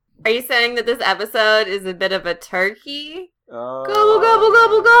Are you saying that this episode is a bit of a turkey? Gobble, Gobble,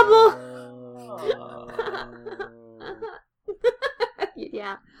 gobble, gobble!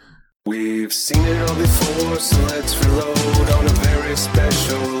 Yeah. We've seen it all before, so let's reload on a very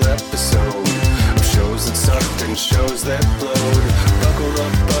special episode of shows that sucked and shows that blowed. Buckle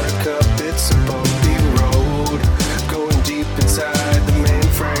up, buttercup, it's a bumpy road, going deep inside the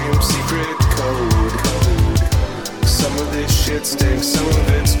mainframe secret code. Some of this shit stinks, some of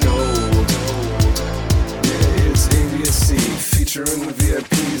it's gold. Yeah, it's AVSE, featuring the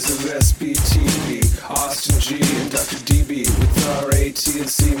VIPs of SBTV, Austin G and Dr. DB with our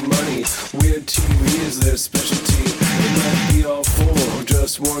AT&C money. Weird TV is their specialty. It might be all four, or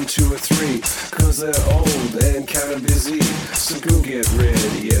just 1, 2, or 3, cause they're old and kinda busy. So go get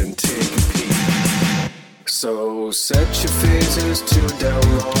ready and take a peek. So set your phasers to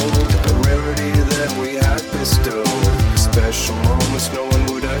download a rarity that we have bestowed. Special moments no one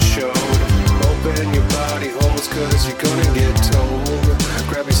would have showed. Open your body holes cause you're gonna get told.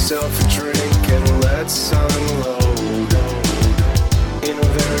 Grab yourself a drink and let's unload in a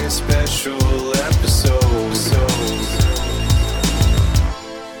very special episode.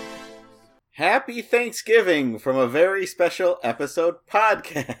 Happy Thanksgiving from a very special episode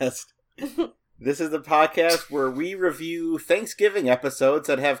podcast. This is the podcast where we review Thanksgiving episodes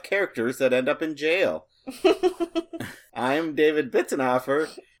that have characters that end up in jail. I'm David Bittenhofer,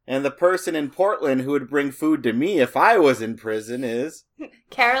 and the person in Portland who would bring food to me if I was in prison is...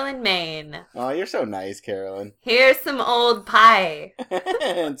 Carolyn Maine. Oh, you're so nice, Carolyn. Here's some old pie.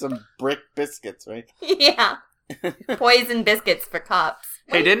 And some brick biscuits, right? Yeah. Poison biscuits for cops.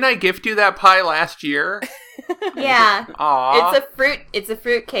 Hey, didn't I gift you that pie last year? Yeah. Aw. It's a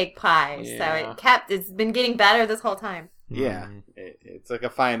fruitcake pie, Yeah. so it's been getting better this whole time. Yeah, it's like a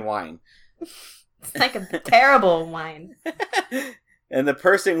fine wine. It's like a terrible wine. And the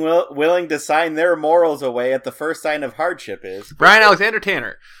person willing to sign their morals away at the first sign of hardship is... Brian Alexander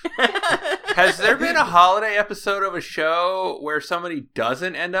Tanner. Has there been a holiday episode of a show where somebody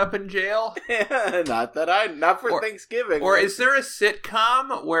doesn't end up in jail? Not for Thanksgiving. Or is there a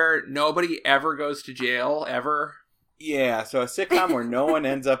sitcom where nobody ever goes to jail, ever? Yeah, so a sitcom where no one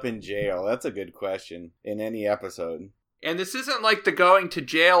ends up in jail. That's a good question in any episode. And this isn't like the going to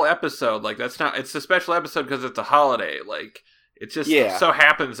jail episode. Like, that's not... It's a special episode because it's a holiday. Like... It just so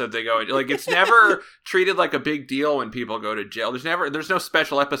happens that they go, like, it's never treated like a big deal when people go to jail. There's no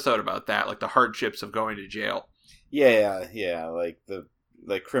special episode about that, like the hardships of going to jail. Yeah,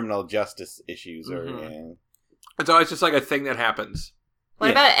 like criminal justice issues It's always just like a thing that happens.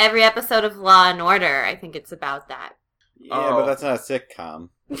 What about every episode of Law and Order? I think it's about that. Yeah, but that's not a sitcom.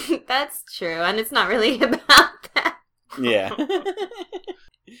 That's true, and it's not really about that. Yeah.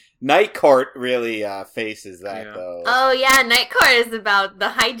 Night Court really faces that, though. Oh, yeah, Night Court is about the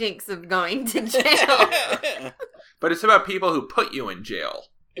hijinks of going to jail. But it's about people who put you in jail.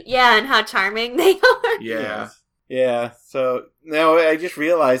 Yeah, and how charming they are. Yeah. Yes. Yeah, so, no, I just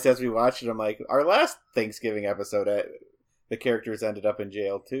realized as we watched it, I'm like, our last Thanksgiving episode, the characters ended up in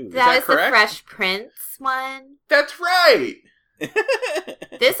jail, too. That was correct? The Fresh Prince one. That's right!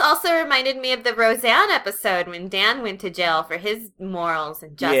 This also reminded me of the Roseanne episode when Dan went to jail for his morals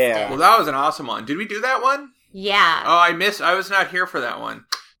and justice. Yeah. Well, that was an awesome one. Did we do that one? Yeah. Oh, I was not here for that one.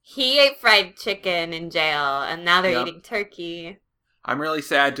 He ate fried chicken in jail, and now they're eating turkey. I'm really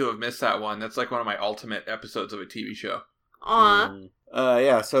sad to have missed that one. That's like one of my ultimate episodes of a TV show. Aw.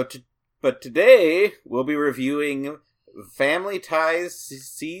 Yeah, so, but today, we'll be reviewing Family Ties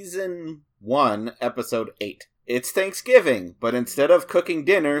Season 1, Episode 8. It's Thanksgiving, but instead of cooking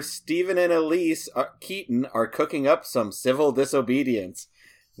dinner, Stephen and Elise Keaton are cooking up some civil disobedience.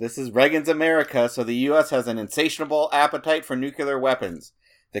 This is Reagan's America, so the U.S. has an insatiable appetite for nuclear weapons.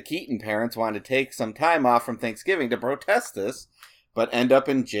 The Keaton parents want to take some time off from Thanksgiving to protest this, but end up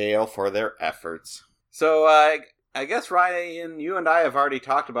in jail for their efforts. So, I guess, Ryan, you and I have already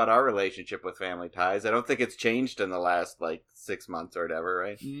talked about our relationship with Family Ties. I don't think it's changed in the last, 6 months or whatever,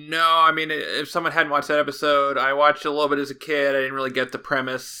 right? No, I mean, if someone hadn't watched that episode, I watched it a little bit as a kid. I didn't really get the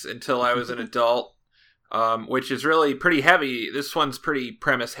premise until I was an adult, which is really pretty heavy. This one's pretty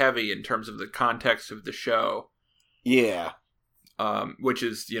premise heavy in terms of the context of the show. Yeah. Which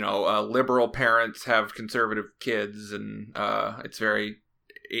is, liberal parents have conservative kids, and it's very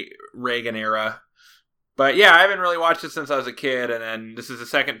Reagan era. But yeah, I haven't really watched it since I was a kid, and then this is the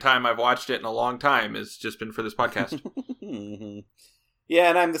second time I've watched it in a long time. It's just been for this podcast. Yeah,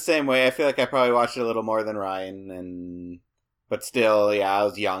 and I'm the same way. I feel like I probably watched it a little more than Ryan, but still, yeah, I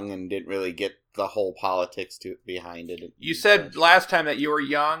was young and didn't really get the whole politics behind it. You said last time that you were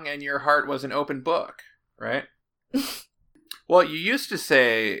young and your heart was an open book, right? Well, you used to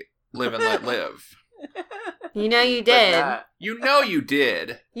say Live and let live. You know you did. You know you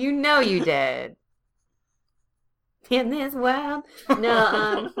did. You know you did. In this world.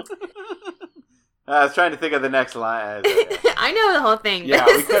 No, I was trying to think of the next line. I know the whole thing. Yeah,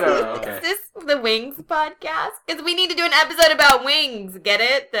 we could have. Okay. Is this the Wings podcast? Because we need to do an episode about wings. Get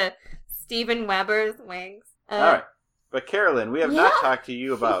it? The Steven Weber's Wings. All right. But Carolyn, we have not talked to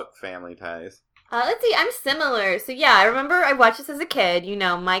you about Family Ties. Let's see. I'm similar. So yeah, I remember I watched this as a kid. You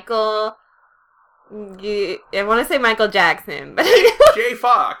know, Michael... I want to say Michael Jackson, but J.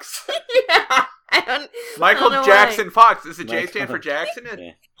 Fox. Yeah, I don't know Jackson why. Fox. Does the J stand for Jackson?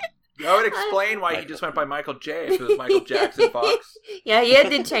 Yeah. That would explain why he just went by Michael J. If it was Michael Jackson Fox. Yeah, he had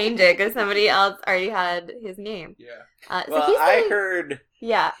to change it because somebody else already had his name. Yeah. So Well, I heard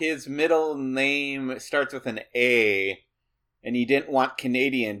yeah. his middle name starts with an A, and he didn't want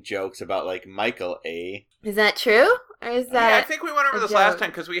Canadian jokes about, like, Michael A. Is that true? Or is that Yeah, I think we went over this joke? last time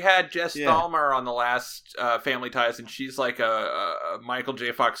because we had Jess Yeah. Thalmer on the last Family Ties, and she's like a Michael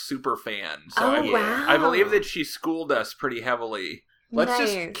J. Fox super fan. So Oh, wow. I believe that she schooled us pretty heavily. Let's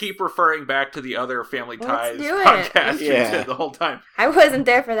Nice. just keep referring back to the other Family Let's Ties do it. podcast we Yeah. did the whole time. I wasn't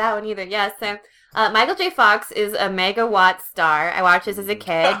there for that one either. Yeah, so Michael J. Fox is a megawatt star. I watched this as a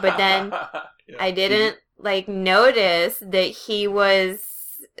kid, but then Yeah. I didn't notice that he was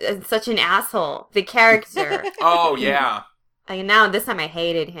such an asshole. The character. Oh, yeah. Now this time I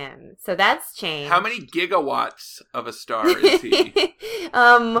hated him. So that's changed. How many gigawatts of a star is he?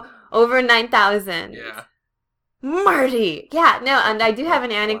 Over 9,000. Yeah. Marty. Yeah, no, and I do have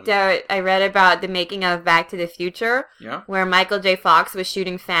an anecdote I read about the making of Back to the Future, Yeah. where Michael J. Fox was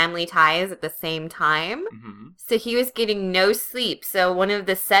shooting Family Ties at the same time. Mm-hmm. So he was getting no sleep. So one of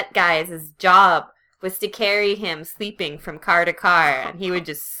the set guys' job was to carry him sleeping from car to car, and he would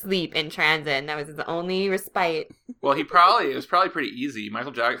just sleep in transit, and that was his only respite. Well, it was probably pretty easy.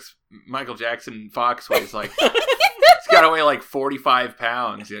 Michael Jackson Fox weighs like, he's got to weigh like 45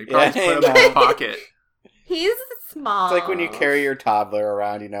 pounds. You probably just put him in his pocket. He's small. It's like when you carry your toddler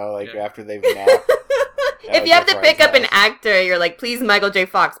around, after they've napped. If you have to pick up an actor, you're like, please Michael J.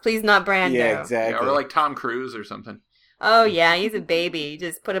 Fox, please not Brando. Yeah, exactly. Yeah, or like Tom Cruise or something. Oh yeah, he's a baby. You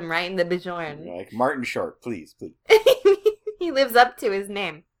just put him right in the bajorn. Like Martin Short, please. He lives up to his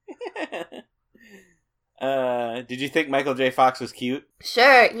name. Did you think Michael J. Fox was cute?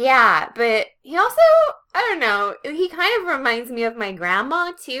 Sure, yeah, but he also, I don't know, he kind of reminds me of my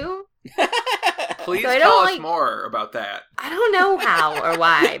grandma too. Please So tell us more about that. I don't know how or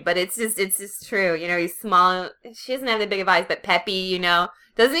why, but it's just true. He's small. She doesn't have the big of eyes, but peppy,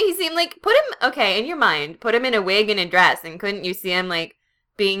 Doesn't he seem like, in your mind, put him in a wig and a dress, and couldn't you see him, like,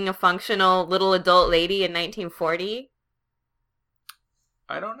 being a functional little adult lady in 1940?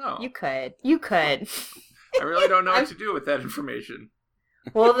 I don't know. You could. I really don't know what to do with that information.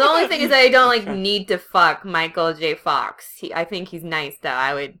 Well, the only thing is that I don't, need to fuck Michael J. Fox. I think he's nice,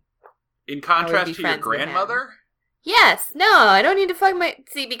 though. In I contrast would be to your friends with him. grandmother? Yes. No, I don't need to fuck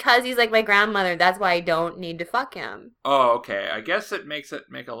because he's like my grandmother, that's why I don't need to fuck him. Oh, okay. I guess it makes it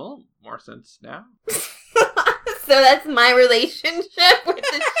make a little more sense now. So that's my relationship with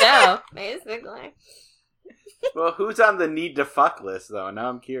the show, basically. Well, who's on the need to fuck list, though? Now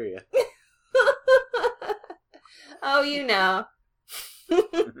I'm curious. Oh,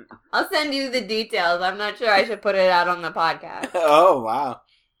 I'll send you the details. I'm not sure I should put it out on the podcast. Oh, wow.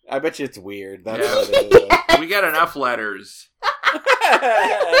 I bet you it's weird. That's Yeah. what it is. Yes. We get enough letters. We're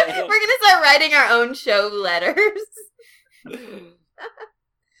gonna start writing our own show letters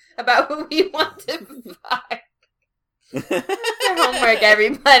about who we want to fuck. Your homework,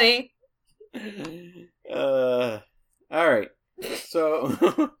 everybody. All right. So,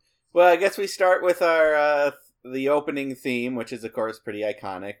 well, I guess we start with our the opening theme, which is, of course, pretty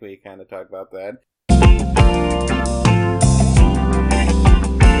iconic. We kind of talked about that.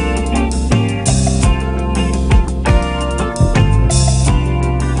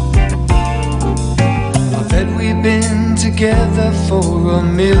 I bet we've been together for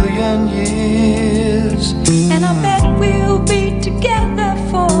 1,000,000 years. And I bet we'll be together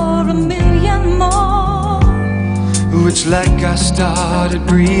for 1,000,000 more. It's like I started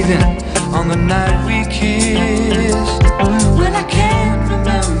breathing on the night we kissed. When I can't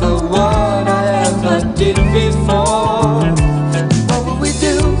remember what I ever did before. What would we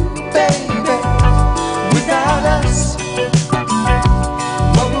do, baby, without us?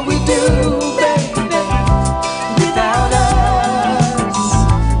 What would we do, baby, without us?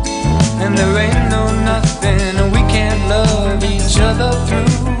 And there ain't no nothing we can't love each other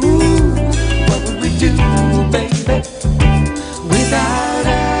through. What would we do, baby, without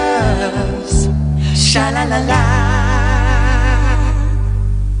us? Sha-la-la-la.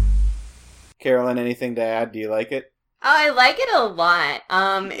 Carolyn, anything to add? Do you like it? Oh, I like it a lot.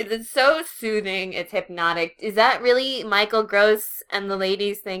 It's so soothing. It's hypnotic. Is that really Michael Gross and the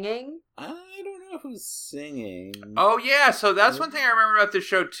ladies singing? I don't know who's singing. Oh, yeah. So that's one thing I remember about this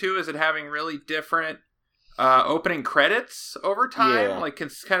show, too, is it having really different opening credits over time. Yeah. Like,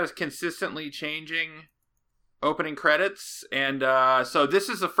 kind of consistently changing opening credits. And so this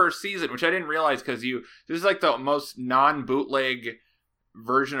is the first season, which I didn't realize because this is like the most non-bootleg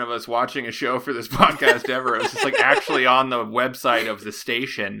version of us watching a show for this podcast ever. It was just like actually on the website of the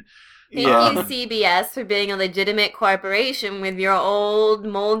station. Thank you, CBS, for being a legitimate corporation with your old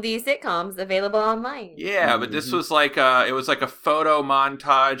moldy sitcoms available online. Yeah, but this was like it was like a photo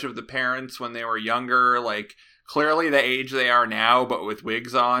montage of the parents when they were younger, like clearly the age they are now, but with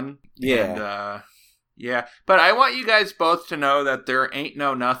wigs on. Yeah. And, yeah. But I want you guys both to know that there ain't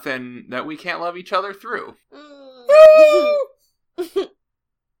no nothing that we can't love each other through.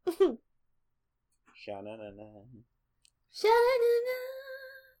 Sha-na-na-na.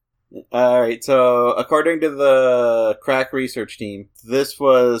 Alright, so according to the Crack Research Team, this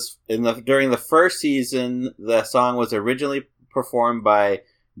was during the first season, the song was originally performed by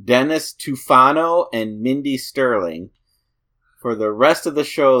Dennis Tufano and Mindy Sterling. For the rest of the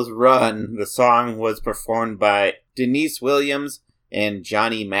show's run, the song was performed by Denise Williams and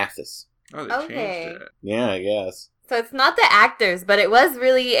Johnny Mathis. Oh, they changed it. Yeah, I guess. So it's not the actors, but it was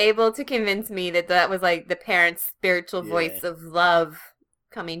really able to convince me that was like the parents' spiritual voice of love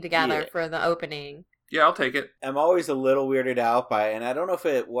coming together for the opening. Yeah, I'll take it. I'm always a little weirded out by it, and I don't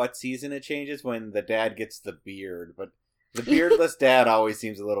know what season it changes when the dad gets the beard, but the beardless dad always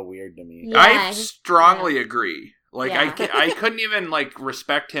seems a little weird to me. Yeah, I strongly agree. Like, Yeah. I couldn't even, like,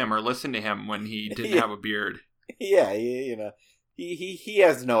 respect him or listen to him when he didn't have a beard. Yeah, you know, he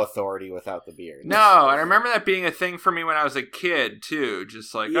has no authority without the beard. No, and I remember that being a thing for me when I was a kid, too.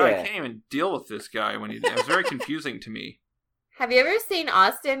 Just like, oh, I Yeah. can't even deal with this guy when it was very confusing to me. Have you ever seen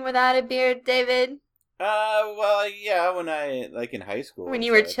Austin without a beard, David? Well, yeah, when I, like, in high school. When and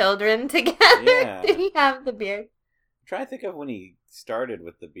you were stuff. children together? Yeah. Did he have the beard? I'm trying to think of when he started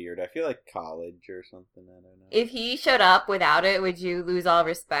with the beard. I feel like college or something, I don't know. If he showed up without it, would you lose all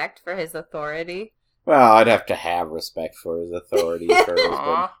respect for his authority? Well, I'd have to have respect for his authority first.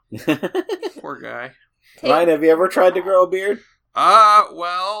 Aw, But... poor guy. Ryan, have you ever tried to grow a beard?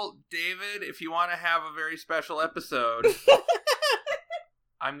 Well, David, if you want to have a very special episode,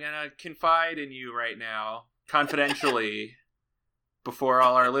 I'm going to confide in you right now, confidentially, before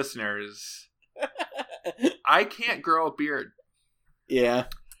all our listeners. I can't grow a beard. Yeah.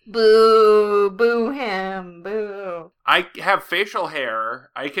 Boo, boo him, boo. I have facial hair.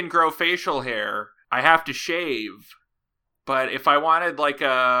 I can grow facial hair. I have to shave. But if I wanted like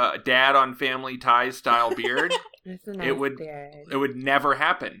a Dad on Family Ties style beard, That's a nice it would never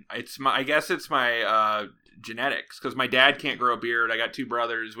happen. I guess it's my genetics, because my dad can't grow a beard. I got two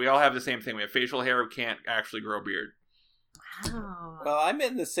brothers. We all have the same thing. We have facial hair. We can't actually grow a beard. Wow. Well, I'm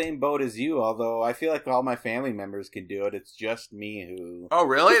in the same boat as you, although I feel like all my family members can do it. It's just me who... Oh,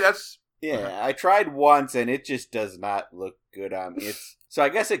 really? That's... Yeah, I tried once, and it just does not look good on me. So I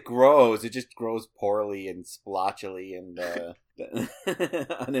guess it grows. It just grows poorly and splotchily and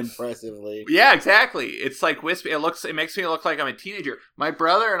unimpressively. Yeah, exactly. It's like wispy. It makes me look like I'm a teenager. My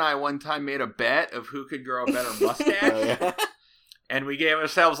brother and I one time made a bet of who could grow a better mustache. Oh, yeah. And we gave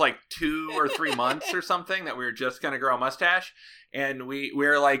ourselves like 2 or 3 months or something that we were just going to grow a mustache. And we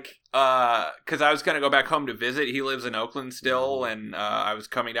were like, because I was going to go back home to visit. He lives in Oakland still, and I was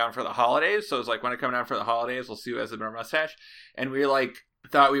coming down for the holidays. So it was like, when I come down for the holidays, we'll see who has a better mustache. And we like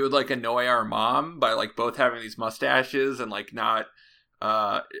thought we would like annoy our mom by like both having these mustaches and like not,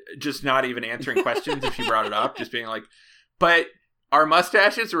 just not even answering questions if she brought it up. Just being like, but... Our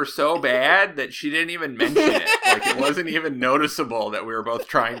mustaches were so bad that she didn't even mention it. Like, it wasn't even noticeable that we were both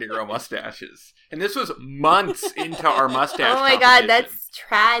trying to grow mustaches. And this was months into our mustache Oh my god, competition. that's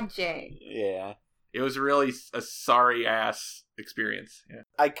tragic. Yeah. It was really a sorry-ass experience. Yeah.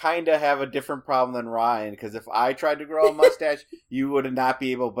 I kind of have a different problem than Ryan, because if I tried to grow a mustache, you would not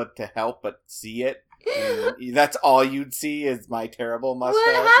be able to help but see it. And that's all you'd see is my terrible mustache.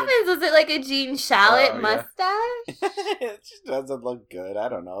 What happens? Was it like a Jean Shalit Oh, yeah. mustache? It just doesn't look good. I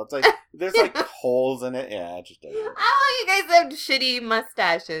don't know. It's like there's like holes in it. Yeah, it just doesn't. I want you guys to have shitty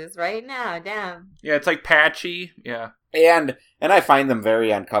mustaches right now. Damn. Yeah, it's like patchy. Yeah. And I find them very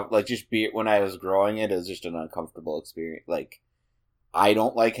uncomfortable. Like when I was growing it was just an uncomfortable experience. Like I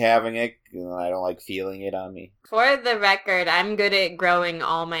don't like having it. You know, I don't like feeling it on me. For the record, I'm good at growing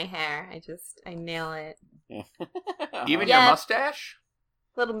all my hair. I nail it. Even Yeah. your mustache?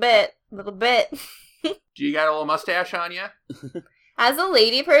 Little bit. Do you got a little mustache on you? As a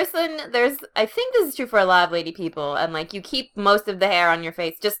lady person, I think this is true for a lot of lady people, and, like, you keep most of the hair on your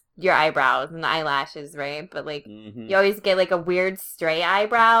face, just your eyebrows and the eyelashes, right? But, like, you always get, like, a weird stray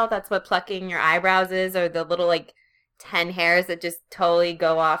eyebrow. That's what plucking your eyebrows is, or the little, like, 10 hairs that just totally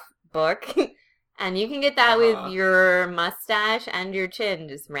go off book. And you can get that with your mustache and your chin,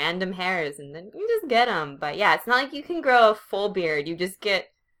 just random hairs, and then you just get them. But, yeah, it's not like you can grow a full beard. You just get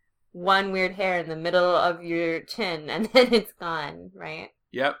one weird hair in the middle of your chin, and then it's gone, right?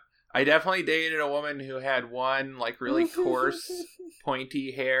 Yep. I definitely dated a woman who had one, like, really coarse,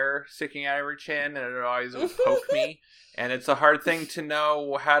 pointy hair sticking out of her chin, and it always would poke me. And it's a hard thing to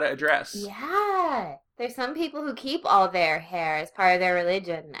know how to address. Yeah. There's some people who keep all their hair as part of their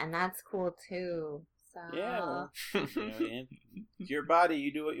religion, and that's cool, too. So. Yeah. Well, your body,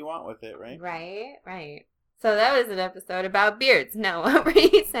 you do what you want with it, right? Right. So that was an episode about beards. No, what were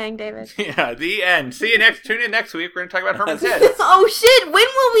you saying, David? Yeah, the end. Tune in next week. We're going to talk about Herman's head. Oh, shit. When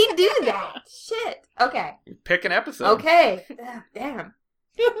will we do that? Shit. Okay. Pick an episode. Okay. Damn.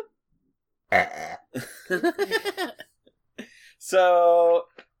 So,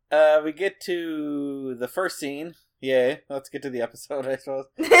 we get to the first scene. Yay. Let's get to the episode, I suppose.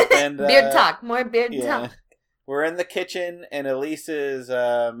 And, beard talk. More beard talk. We're in the kitchen, and Elise is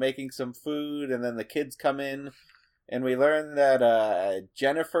making some food, and then the kids come in, and we learn that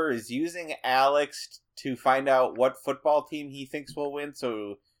Jennifer is using Alex to find out what football team he thinks will win,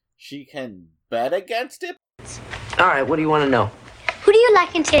 so she can bet against it. All right, what do you want to know? Who do you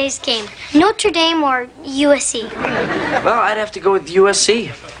like in today's game, Notre Dame or USC? Well, I'd have to go with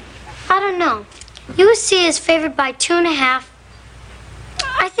USC. I don't know. USC is favored by 2.5.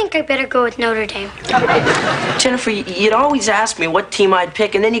 I think I better go with Notre Dame. Jennifer, you'd always ask me what team I'd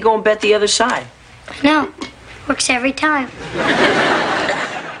pick, and then you go and bet the other side. No, works every time.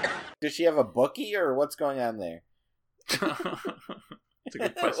 Does she have a bookie, or what's going on there? That's a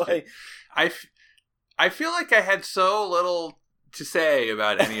good question. I feel like I had so little to say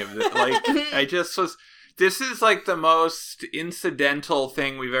about any of this. Like, I just was... This is, like, the most incidental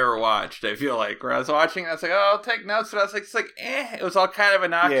thing we've ever watched, I feel like. Where I was watching, I was like, oh, I'll take notes. But I was like, It was all kind of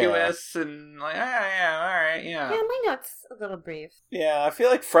innocuous and like, yeah, all right, yeah. Yeah, my notes a little brief. Yeah, I feel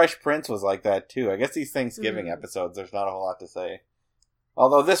like Fresh Prince was like that, too. I guess these Thanksgiving episodes, there's not a whole lot to say.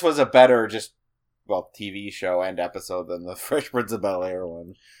 Although this was a better TV show and episode than the Fresh Prince of Bel-Air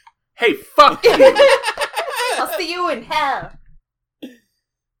one. Hey, fuck you! I'll see you in hell.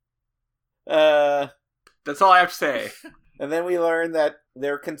 That's all I have to say. And then we learn that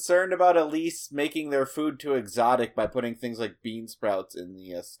they're concerned about Elise making their food too exotic by putting things like bean sprouts in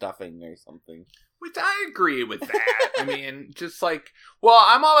the stuffing or something. Which I agree with that. I mean, just like, well,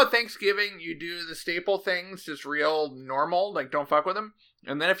 I'm all about Thanksgiving. You do the staple things, just real normal, like don't fuck with them.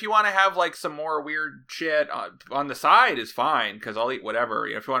 And then if you want to have like some more weird shit on the side is fine, because I'll eat whatever.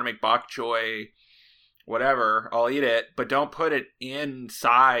 If you want to make bok choy, whatever, I'll eat it, but don't put it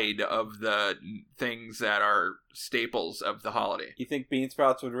inside of the things that are staples of the holiday. You think bean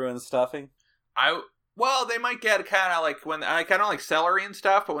sprouts would ruin the stuffing? Well, they might get kind of like when I don't like celery and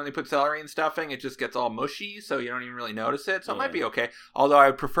stuff, but when they put celery in stuffing, it just gets all mushy, so you don't even really notice it. So it might be okay. Although I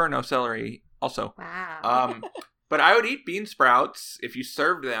would prefer no celery also. Wow. But I would eat bean sprouts if you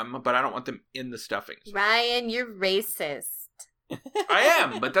served them, but I don't want them in the stuffings. Ryan, you're racist. I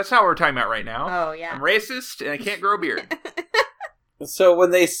am, but that's not what we're talking about right now. Oh, yeah. I'm racist, and I can't grow a beard. So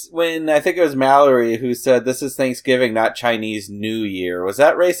when I think it was Mallory who said this is Thanksgiving, not Chinese New Year, was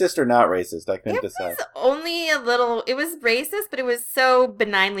that racist or not racist? I couldn't decide. It was only a little, it was racist, but it was so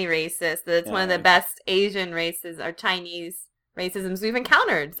benignly racist that it's one of the best Asian races or Chinese racisms we've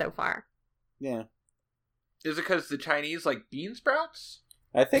encountered so far. Yeah. Is it because the Chinese like bean sprouts?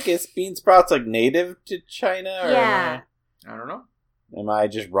 I think it's bean sprouts like native to China? Or yeah. I don't know. Am I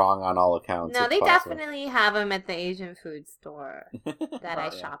just wrong on all accounts? No, they definitely have them at the Asian food store that I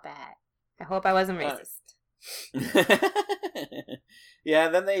shop at. I hope I wasn't racist. Yeah,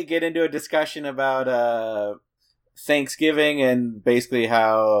 then they get into a discussion about Thanksgiving and basically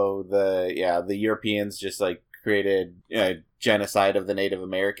how the Europeans just like created genocide of the Native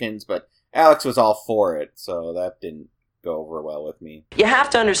Americans, but Alex was all for it, so that didn't go over well with me. You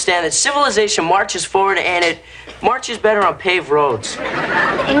have to understand that civilization marches forward, and it marches better on paved roads.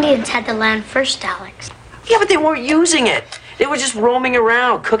 The Indians had the land first, Alex. Yeah, but they weren't using it. They were just roaming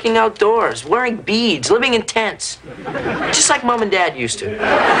around, cooking outdoors, wearing beads, living in tents. Just like Mom and Dad used to.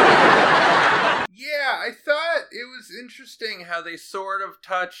 Yeah, I thought it was interesting how they sort of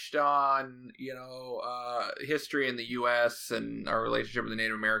touched on, history in the U.S. and our relationship with the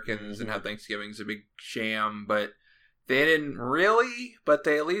Native Americans and how Thanksgiving's a big sham, but they didn't really, but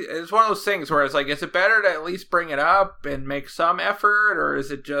they at least, it's one of those things where it's like, is it better to at least bring it up and make some effort, or is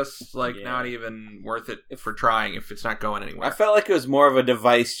it just like not even worth it for trying if it's not going anywhere? I felt like it was more of a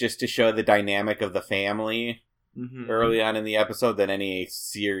device just to show the dynamic of the family early on in the episode than any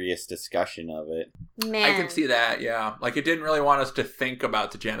serious discussion of it. Man. I can see that, yeah. Like, it didn't really want us to think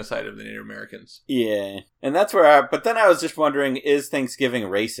about the genocide of the Native Americans. Yeah. And that's where but then I was just wondering, is Thanksgiving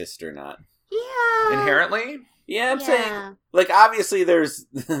racist or not? Yeah. Inherently? Yeah, I'm saying, like, obviously there's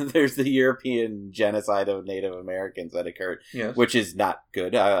the European genocide of Native Americans that occurred, which is not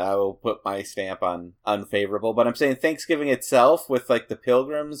good. I will put my stamp on unfavorable, but I'm saying Thanksgiving itself with, like, the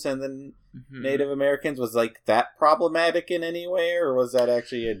Pilgrims and the Native Americans, was, like, that problematic in any way, or was that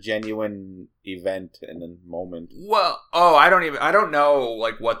actually a genuine event and a moment? Well, I don't know,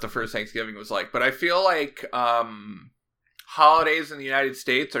 like, what the first Thanksgiving was like, but I feel like, holidays in the United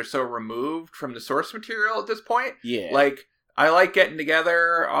States are so removed from the source material at this point. Yeah. Like, I like getting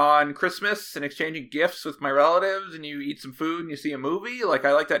together on Christmas and exchanging gifts with my relatives, and you eat some food and you see a movie. Like,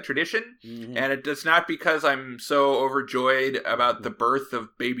 I like that tradition. And it's not because I'm so overjoyed about the birth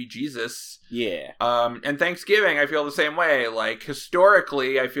of baby Jesus. Yeah. And Thanksgiving, I feel the same way. Like,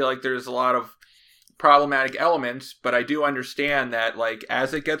 historically, I feel like there's a lot of problematic elements, but I do understand that, like,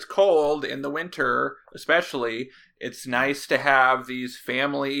 as it gets cold in the winter, especially, it's nice to have these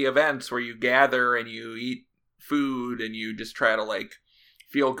family events where you gather and you eat food and you just try to, like,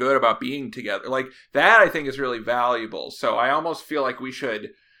 feel good about being together. Like, that I think is really valuable. So I almost feel like we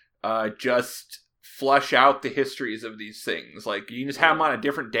should just flush out the histories of these things. Like, you can just have them on a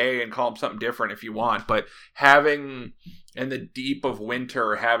different day and call them something different if you want, but having, in the deep of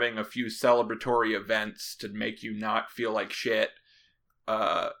winter, having a few celebratory events to make you not feel like shit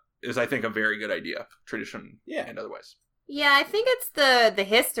is, I think, a very good idea, tradition and otherwise. Yeah, I think it's the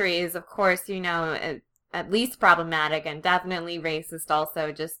history is, of course, you know, at least problematic and definitely racist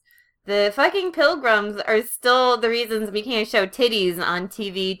also. Just the fucking Pilgrims are still the reasons we can't show titties on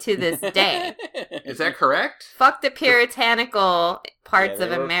TV to this day. Is that correct? Fuck the puritanical parts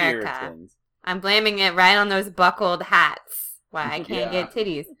of America. Puritans. I'm blaming it right on those buckled hats. Why I can't get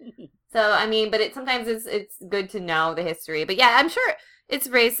titties. So, I mean, but sometimes it's good to know the history. But yeah, I'm sure it's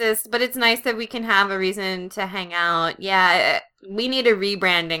racist, but it's nice that we can have a reason to hang out. Yeah, we need a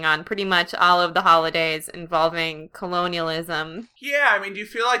rebranding on pretty much all of the holidays involving colonialism. Yeah, I mean, do you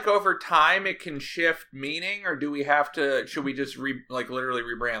feel like over time it can shift meaning, or do we have to, should we just literally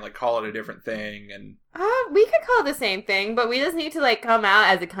rebrand, like call it a different thing? And we could call it the same thing, but we just need to, like, come out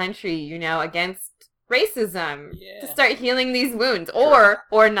as a country, you know, against racism to start healing these wounds,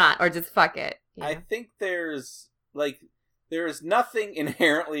 or not, or just fuck it. You know? I think there's nothing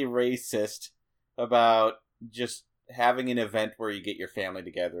inherently racist about just having an event where you get your family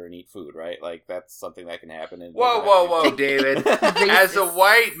together and eat food, right? Like, that's something that can happen. Whoa, David. As a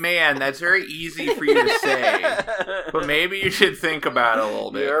white man, that's very easy for you to say. But maybe you should think about it a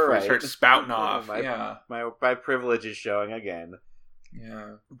little bit before you start spouting off. My privilege is showing again.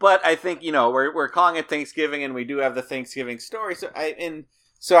 Yeah. But I think, you know, we're calling it Thanksgiving, and we do have the Thanksgiving story. So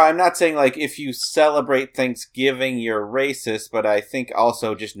I'm not saying, like, if you celebrate Thanksgiving, you're racist, but I think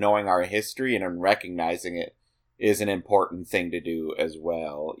also just knowing our history and recognizing it is an important thing to do as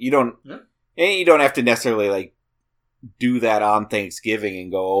well. You don't have to necessarily, like, do that on Thanksgiving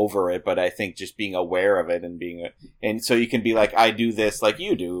and go over it, but I think just being aware of it and so you can be like, I do this like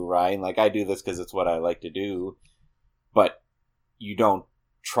you do, Ryan. Like, I do this because it's what I like to do, but you don't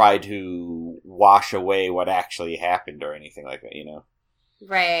try to wash away what actually happened or anything like that, you know?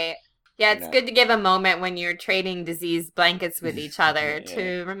 Right. Yeah, it's good to give a moment when you're trading disease blankets with each other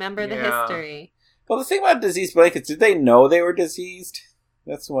to remember the history. Well, the thing about disease blankets, did they know they were diseased?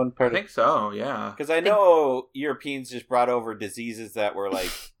 That's one part. I think so, yeah. Because I know Europeans just brought over diseases that were,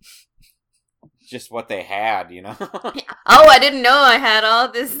 like, just what they had, you know? Oh, I didn't know I had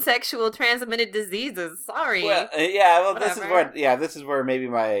all this sexual transmitted diseases. Sorry. Well, this is where maybe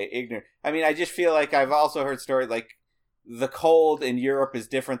my ignorance. I mean, I just feel like I've also heard stories like the cold in Europe is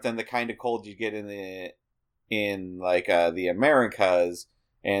different than the kind of cold you get in the Americas,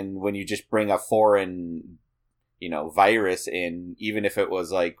 and when you just bring a foreign, you know, virus in, even if it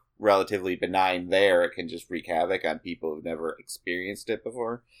was like relatively benign there, it can just wreak havoc on people who've never experienced it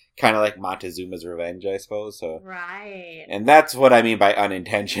before. Kind of like Montezuma's Revenge, I suppose. So. Right. And that's what I mean by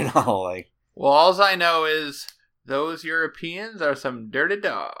unintentional. Like, well, all I know is those Europeans are some dirty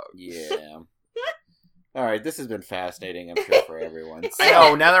dogs. Yeah. All right, this has been fascinating, I'm sure, for everyone. I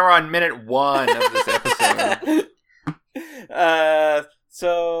know, now that we're on minute 1 of this episode.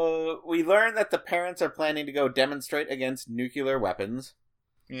 So we learned that the parents are planning to go demonstrate against nuclear weapons.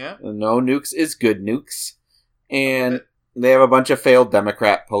 Yeah. No nukes is good nukes. And they have a bunch of failed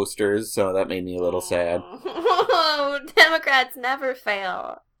Democrat posters, so that made me a little sad. Democrats never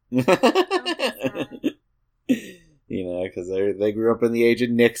fail. Because they grew up in the age of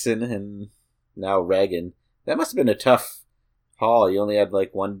Nixon and now Reagan. That must have been a tough haul. You only had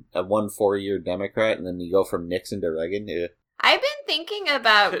like one 4-year Democrat, and then you go from Nixon to Reagan. Yeah. I've been thinking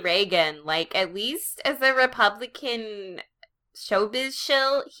about Reagan, like, at least as a Republican showbiz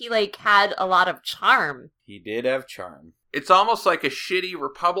shill, he, like, had a lot of charm. He did have charm. It's almost like a shitty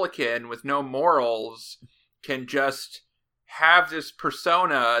Republican with no morals can just have this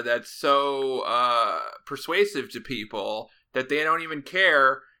persona that's so persuasive to people that they don't even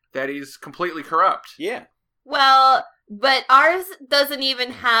care that he's completely corrupt. Yeah. Well, but ours doesn't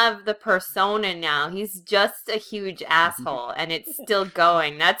even have the persona now. He's just a huge asshole, and it's still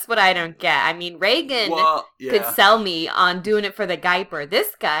going. That's what I don't get. I mean, Reagan could sell me on doing it for the Guyper.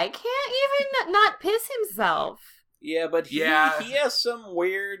 This guy can't even not piss himself. Yeah, but he has some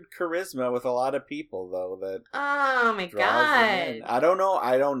weird charisma with a lot of people, though. That oh my god! I don't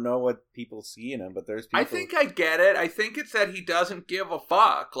know what people see in him, but there's people. I think I get it. I think it's that he doesn't give a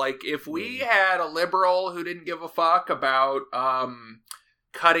fuck. Like if we had a liberal who didn't give a fuck about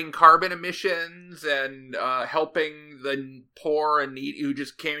cutting carbon emissions and helping the poor and needy, who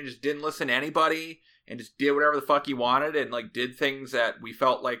just came and just didn't listen to anybody and just did whatever the fuck he wanted and like did things that we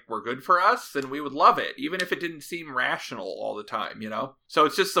felt like were good for us, then we would love it, even if it didn't seem rational all the time, So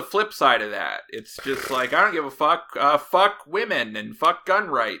it's just the flip side of that. It's just like, I don't give a fuck. Fuck women and fuck gun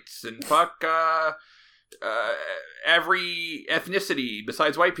rights and fuck every ethnicity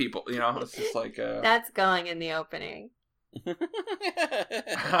besides white people. It's just like that's going in the opening.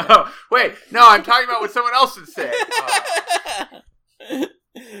 Oh, wait, no, I'm talking about what someone else would say.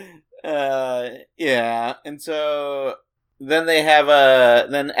 Yeah, and so then they have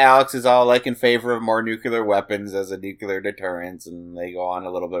then Alex is all like in favor of more nuclear weapons as a nuclear deterrence, and they go on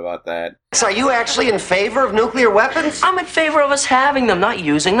a little bit about that. So are you actually in favor of nuclear weapons? I'm in favor of us having them, not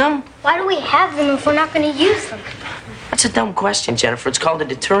using them. Why do we have them if we're not going to use them? That's a dumb question, Jennifer. It's called a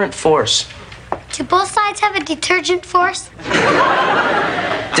deterrent force. Do both sides have a detergent force?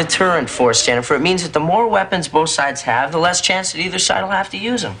 Deterrent force, Jennifer. It means that the more weapons both sides have, the less chance that either side will have to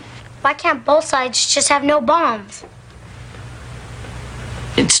use them. Why can't both sides just have no bombs?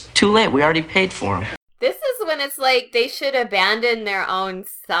 It's too late. We already paid for them. This is when it's like they should abandon their own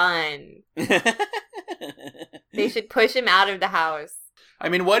son. They should push him out of the house. I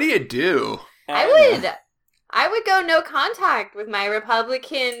mean, what do you do? I would go no contact with my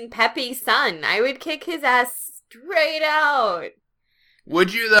Republican peppy son. I would kick his ass straight out.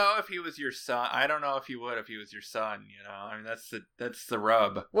 Would you, though, if he was your son? I don't know if you would if he was your son, I mean, that's the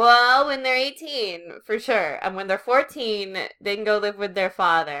rub. Well, when they're 18, for sure. And when they're 14, they can go live with their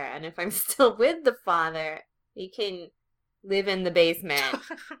father. And if I'm still with the father, he can live in the basement.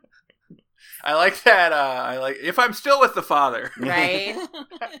 I like that. If I'm still with the father. Right?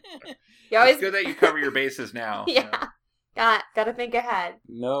 It's good that you cover your bases now. Yeah. Gotta think ahead.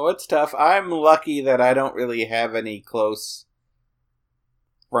 No, it's tough. I'm lucky that I don't really have any close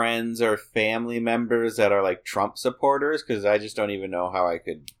friends or family members that are like Trump supporters, because I just don't even know how I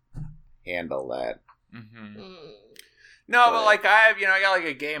could handle that. Mm-hmm. No, but like I got like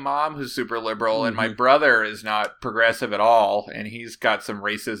a gay mom who's super liberal, and my brother is not progressive at all, and he's got some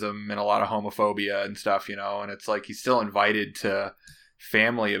racism and a lot of homophobia and stuff, and it's like he's still invited to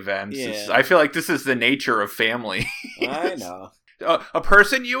family events. Yeah. I feel like this is the nature of family. I know. A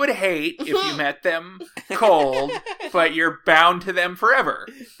person you would hate if you met them cold, but you're bound to them forever.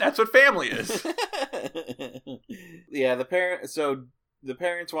 That's what family is. Yeah, the parents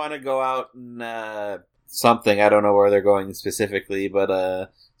want to go out and something. I don't know where they're going specifically, but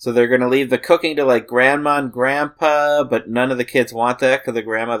so they're going to leave the cooking to like grandma and grandpa, but none of the kids want that because the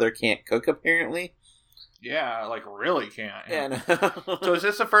grandmother can't cook apparently. Yeah, like really can't. Yeah. No. So is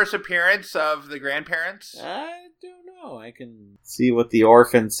this the first appearance of the grandparents? I don't know. I can see what the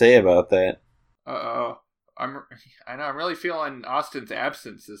orphans say about that. I know. I'm really feeling Austin's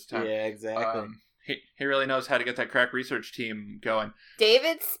absence this time. Yeah, exactly. He really knows how to get that crack research team going.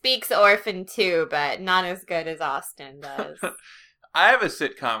 David speaks orphan too, but not as good as Austin does. I have a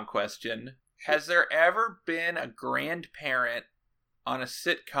sitcom question. Has there ever been a grandparent on a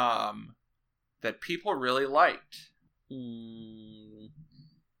sitcom that people really liked?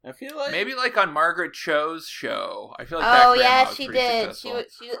 I feel like maybe like on Margaret Cho's show. I feel like that grandma was she pretty did. successful.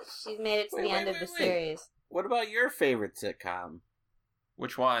 She made it to the end of the series. What about your favorite sitcom?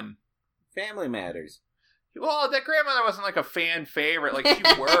 Which one? Family Matters. Well, that grandmother wasn't like a fan favorite. Like she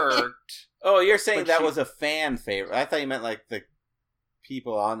worked. Oh, you're saying that was a fan favorite. I thought you meant like the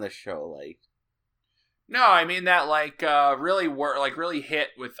people on the show liked. No, I mean that really hit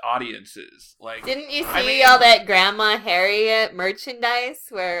with audiences. Like, didn't you see all that Grandma Harriet merchandise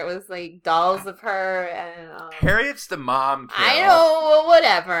where it was like dolls of her and Harriet's the mom. Carol. I know, well,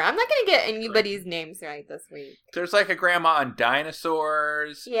 whatever. I'm not gonna get anybody's names right this week. There's like a grandma on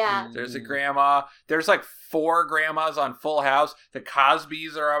Dinosaurs. Yeah. There's a grandma. There's like 4 grandmas on Full House. The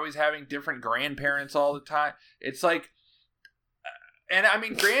Cosbys are always having different grandparents all the time. It's like. And I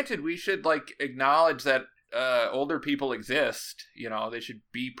mean, granted, we should like acknowledge that older people exist. You know, they should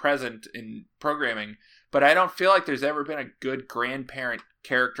be present in programming. But I don't feel like there's ever been a good grandparent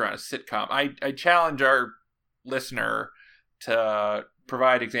character on a sitcom. I challenge our listener to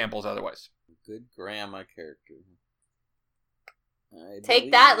provide examples otherwise. Good grandma character.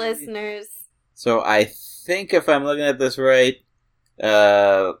 Take that, listeners. So I think if I'm looking at this right,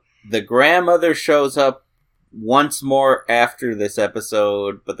 the grandmother shows up once more after this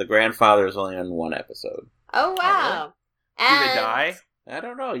episode, but the grandfather is only on 1 episode. Oh, wow. Do they die? I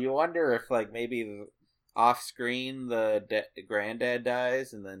don't know. You wonder if, like, maybe off screen the granddad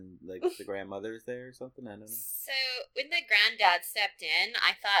dies and then, like, the grandmother's there or something. I don't know. So, when the granddad stepped in,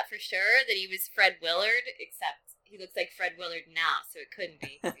 I thought for sure that he was Fred Willard, except he looks like Fred Willard now, so it couldn't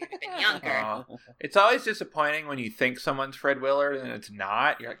be. He would have been younger. It's always disappointing when you think someone's Fred Willard and it's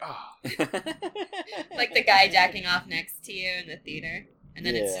not. You're like, oh. Like the guy jacking off next to you in the theater. And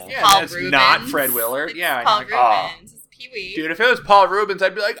then it's just yeah, Paul that's Rubens. not Fred Willard. It's yeah. Paul Like, Rubens. It's Pee-wee. Dude, if it was Paul Rubens,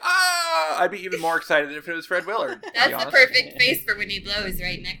 I'd be like, I'd be even more excited than if it was Fred Willard. That's the perfect face for when he blows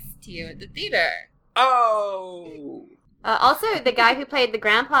right next to you at the theater. Oh. Also, the guy who played the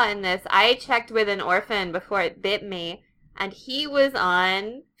grandpa in this, I checked with an orphan before it bit me, and he was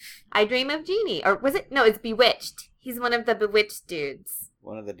on I Dream of Jeannie. Or was it? No, it's Bewitched. He's one of the Bewitched dudes.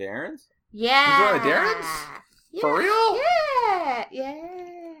 One of the Darrens? Yeah. He's one of the Darrens? Yeah. For real? Yeah.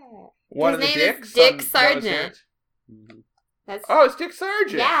 Yeah. One His of the name Dicks? is Dick on Sargent. That's, Oh, it's Dick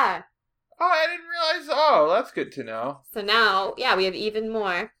Sargent. yeah. Oh, I didn't realize. Oh, that's good to know. So now, yeah, we have even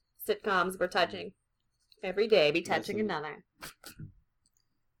more sitcoms we're touching. Every day, be touching another.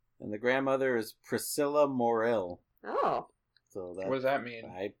 And the grandmother is Priscilla Morrill. Oh. So What does that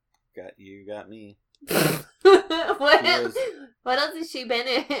mean? You got me. What else has she been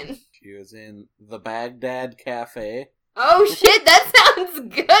in? She was in The Baghdad Cafe. Oh shit, that sounds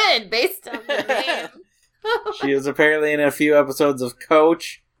good based on the name. She was apparently in a few episodes of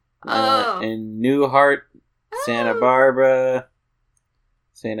Coach. In Newhart, Santa Barbara,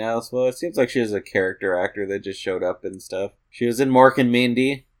 St. Alice. Well, it seems like she was a character actor that just showed up and stuff. She was in Mork and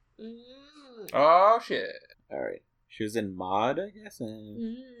Mindy. Oh, shit. Alright. She was in Maude, I guess.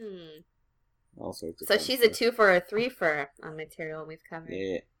 All sorts of So fun she's stuff. a 2 for a 3 for on material we've covered.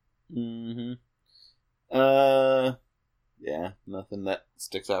 Yeah. Yeah, nothing that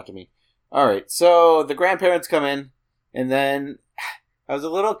sticks out to me. Alright, so the grandparents come in, and then I was a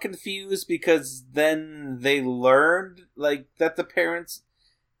little confused because then they learned, like, that the parents...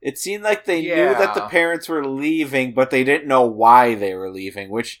 It seemed like they knew that the parents were leaving, but they didn't know why they were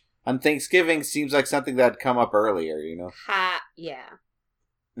leaving, which on Thanksgiving seems like something that had come up earlier, you know? Yeah.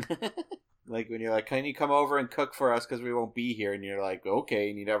 Like, when you're like, can you come over and cook for us because we won't be here? And you're like,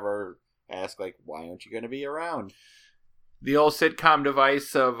 okay, and you never ask, like, why aren't you going to be around? The old sitcom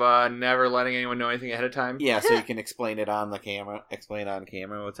device of never letting anyone know anything ahead of time. Yeah, so you can explain it on the camera, on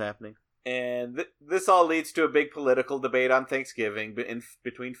camera what's happening. And this all leads to a big political debate on Thanksgiving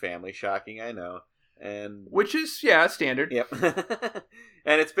between family. Shocking, I know. And which is, standard. Yep.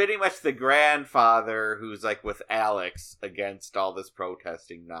 And it's pretty much the grandfather who's, like, with Alex against all this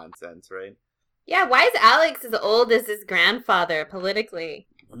protesting nonsense, right? Yeah, why is Alex as old as his grandfather politically?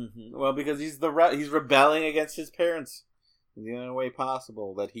 Mm-hmm. Well, because he's rebelling against his parents in the only way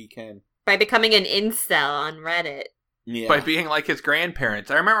possible that he can. By becoming an incel on Reddit. Yeah. By being like his grandparents.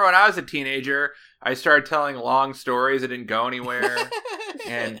 I remember when I was a teenager, I started telling long stories that didn't go anywhere,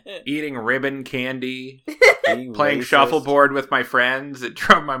 and eating ribbon candy, playing shuffleboard with my friends. It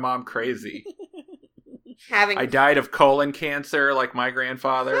drove my mom crazy. I died of colon cancer like my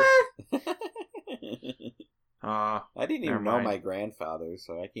grandfather. I didn't even know my grandfather,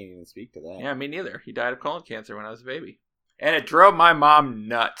 so I can't even speak to that. Yeah, me neither. He died of colon cancer when I was a baby. And it drove my mom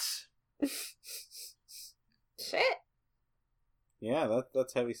nuts. Shit. Yeah,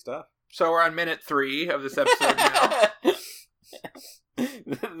 that's heavy stuff. So we're on minute 3 of this episode now.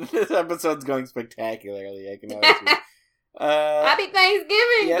 This episode's going spectacularly, I can always see. Happy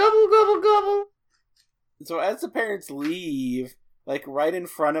Thanksgiving! Yep. Gobble, gobble, gobble! So as the parents leave, like right in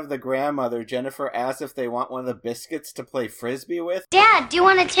front of the grandmother, Jennifer asks if they want one of the biscuits to play Frisbee with. Dad, do you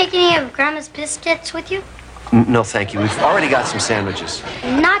want to take any of Grandma's biscuits with you? No, thank you. We've already got some sandwiches.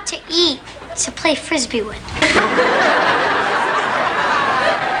 Not to eat. to play frisbee with.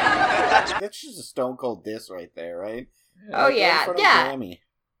 That's just a stone cold diss right there, right? Oh, Right there in yeah. front of Yeah. Grammy.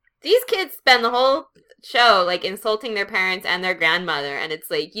 These kids spend the whole show, like, insulting their parents and their grandmother, and it's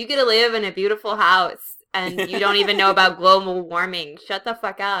like, you get to live in a beautiful house, and you don't even know about global warming. Shut the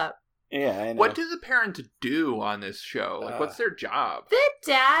fuck up. Yeah, I know. What do the parents do on this show? Like, what's their job? The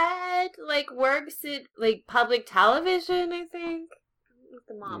dad, like, works at, like, public television, I think.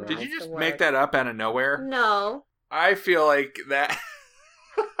 The mom Did has you just to make work. that up out of nowhere? No. I feel like that...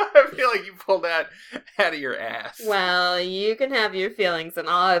 I feel like you pulled that out of your ass. Well, you can have your feelings and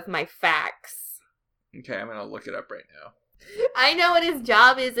I'll have my facts. Okay, I'm gonna look it up right now. I know what his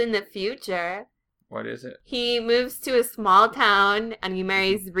job is in the future. What is it? He moves to a small town and he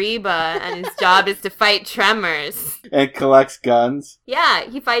marries Reba and his job is to fight tremors. And collects guns. Yeah,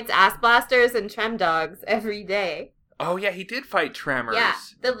 he fights ass blasters and trem dogs every day. Oh yeah, he did fight Tremors. Yeah,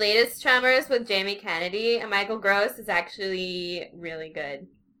 the latest Tremors with Jamie Kennedy and Michael Gross is actually really good.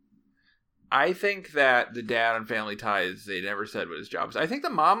 I think that the dad on Family Ties, they never said what his job was. I think the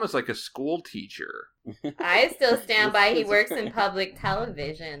mom was like a school teacher. I still stand by he works in public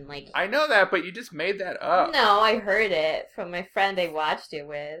television. Like, I know that, but you just made that up. no, I heard it from my friend I watched it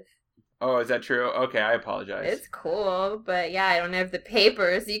with. Oh, is that true? Okay, I apologize. It's cool, but yeah, I don't have the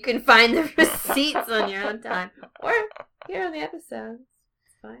papers. You can find the receipts on your own time. Or here on the episodes.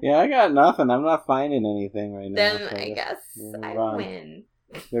 It's fine. Yeah, I got nothing. I'm not finding anything right now. Then so I guess we'll move I on. win.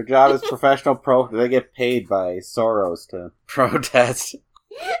 Their job is professional pro. They get paid by Soros to protest.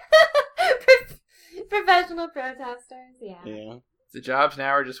 Professional protesters, yeah. Yeah. The jobs now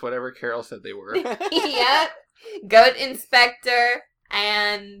are just whatever Carol said they were. Yep. Goat inspector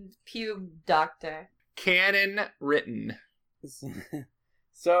and pube doctor. Canon written.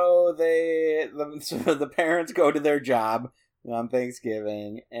 So the parents go to their job on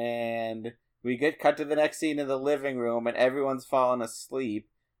Thanksgiving, and we get cut to the next scene in the living room, and everyone's fallen asleep.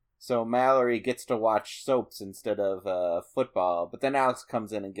 So Mallory gets to watch soaps instead of football, but then Alex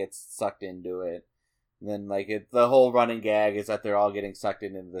comes in and gets sucked into it. And then the whole running gag is that they're all getting sucked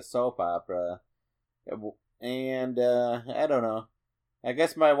into the soap opera, and I don't know. I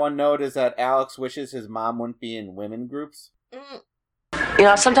guess my one note is that Alex wishes his mom wouldn't be in women groups. You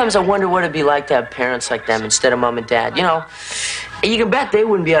know, sometimes I wonder what it'd be like to have parents like them instead of mom and dad. You know, you can bet they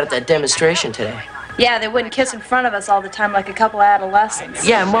wouldn't be out at that demonstration today. Yeah, they wouldn't kiss in front of us all the time like a couple of adolescents.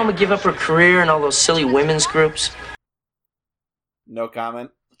 Yeah, mom would give up her career and all those silly women's groups. No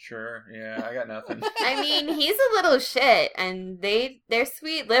comment. Sure, yeah, I got nothing. I mean, he's a little shit, and they're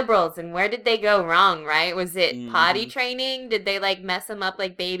sweet liberals, and where did they go wrong, right? Was it potty training? Did they, mess him up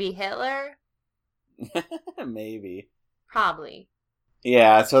like baby Hitler? Maybe. Probably.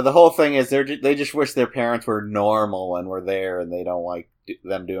 Yeah, so the whole thing is they just wish their parents were normal and were there, and they don't like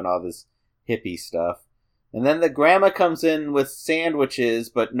them doing all this hippie stuff. And then the grandma comes in with sandwiches,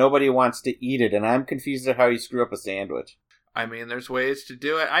 but nobody wants to eat it, and I'm confused at how you screw up a sandwich. I mean, there's ways to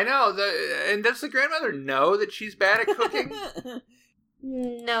do it. I know. And does the grandmother know that she's bad at cooking?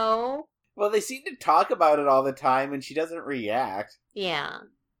 No. Well, they seem to talk about it all the time, and she doesn't react. Yeah.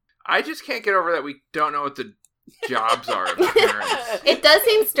 I just can't get over that we don't know what the jobs are of the parents. It does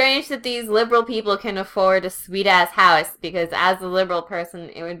seem strange that these liberal people can afford a sweet-ass house, because as a liberal person,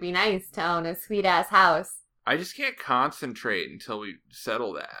 it would be nice to own a sweet-ass house. I just can't concentrate until we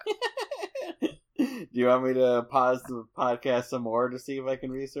settle that. Do you want me to pause the podcast some more to see if I can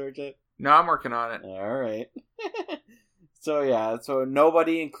research it? No, I'm working on it. All right. So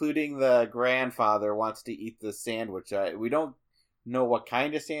nobody, including the grandfather, wants to eat the sandwich. We don't know what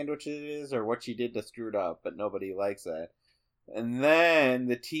kind of sandwich it is or what she did to screw it up, but nobody likes that. And then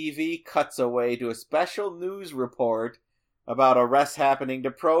the TV cuts away to a special news report about arrests happening to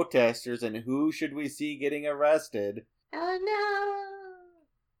protesters, and who should we see getting arrested? Oh, no.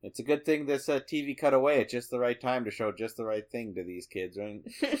 It's a good thing this TV cut away at just the right time to show just the right thing to these kids, right?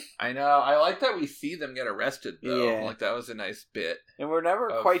 I know. I like that we see them get arrested, though. Yeah. Like, that was a nice bit. And we're never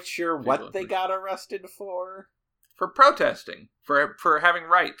Of quite sure what visual they got arrested for. For protesting. For having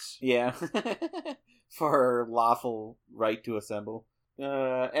rights. Yeah. For lawful right to assemble.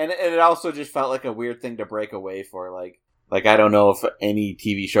 And it also just felt like a weird thing to break away for. Like I don't know if any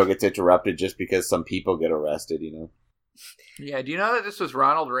TV show gets interrupted just because some people get arrested, you know? Yeah, do you know that this was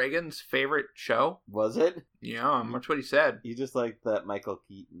Ronald Reagan's favorite show? Was it? Yeah, that's what he said. You just like that Michael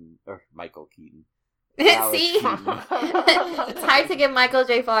Keaton. See? Alex Keaton. It's hard to get Michael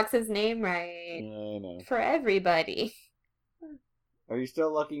J. Fox's name right. I know. For everybody. Are you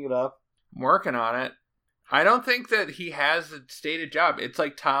still looking it up? I'm working on it. I don't think that he has a stated job. It's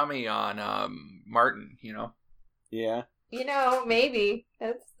like Tommy on Martin, you know? Yeah. You know, maybe.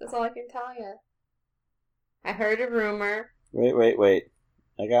 That's all I can tell you. I heard a rumor. Wait.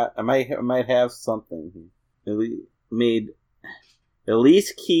 I might have something. Made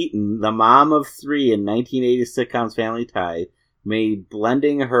Elise Keaton, the mom of 3 in 1980 sitcom's Family Tie, made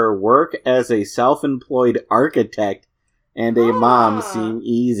blending her work as a self-employed architect and a mom seem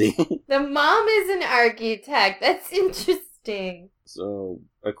easy. The mom is an architect. That's interesting. So,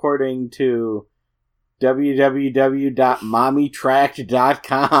 according to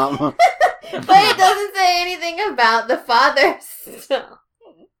www.mommytracked.com. But it doesn't say anything about the father still.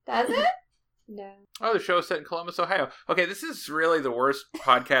 Does it? No. Oh, the show is set in Columbus, Ohio. Okay, this is really the worst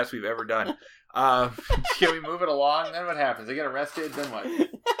podcast we've ever done. Can we move it along? Then what happens? They get arrested, then what?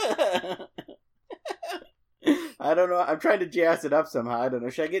 I don't know. I'm trying to jazz it up somehow. I don't know.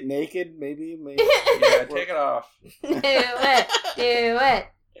 Should I get naked? Maybe. Yeah, take it off. Do it.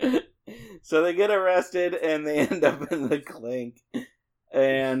 So they get arrested and they end up in the clink.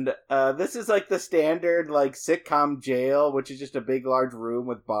 And this is like the standard like sitcom jail, which is just a big large room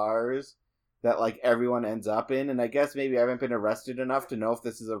with bars that like everyone ends up in. And I guess maybe I haven't been arrested enough to know if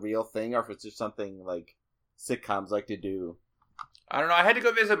this is a real thing or if it's just something like sitcoms like to do. I don't know. I had to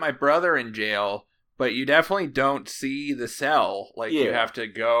go visit my brother in jail, but you definitely don't see the cell. Like, you have to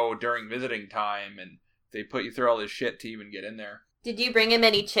go during visiting time, and they put you through all this shit to even get in there. Did you bring him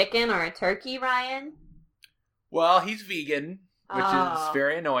any chicken or a turkey, Ryan? Well, he's vegan, which is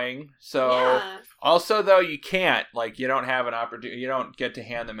very annoying. So, also, though, you can't. Like, you don't have an opportunity. You don't get to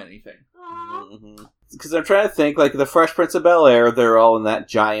hand them anything. Because I'm trying to think, like, the Fresh Prince of Bel-Air, they're all in that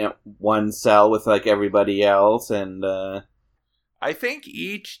giant one cell with, like, everybody else, and, I think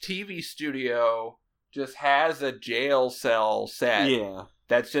each TV studio just has a jail cell set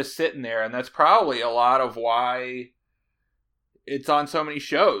that's just sitting there, and that's probably a lot of why it's on so many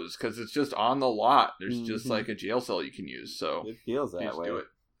shows, because it's just on the lot. There's just, like, a jail cell you can use, so it feels that way. Do it.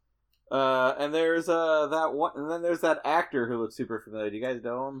 And there's that one, and then there's that actor who looks super familiar. Do you guys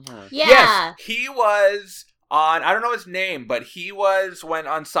know him? Huh. Yeah. Yes, he was on, I don't know his name, but he was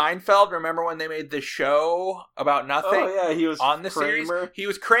on Seinfeld. Remember when they made the show about nothing? Oh yeah, he was on the Kramer. series. He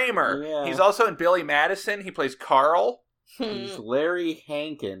was Kramer. Yeah. He's also in Billy Madison. He plays Carl. He's Larry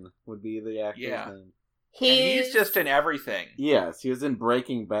Hankin would be the actor's name. He's just in everything. Yes, he was in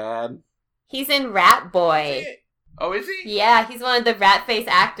Breaking Bad. He's in Rat Boy. Oh, is he? Yeah, he's one of the rat face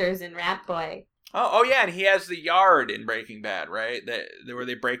actors in Rat Boy. Oh yeah, and he has the yard in Breaking Bad, right? Where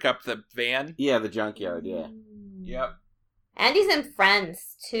they break up the van. Yeah, the junkyard. Yeah. Yep. And he's in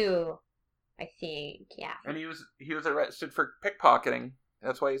Friends too, I think. Yeah. And he was arrested for pickpocketing.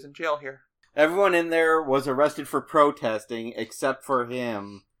 That's why he's in jail here. Everyone in there was arrested for protesting, except for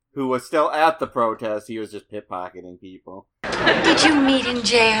him, who was still at the protest. He was just pickpocketing people. Did you meet in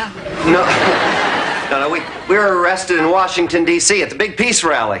jail? No, we were arrested in Washington, D.C. at the big peace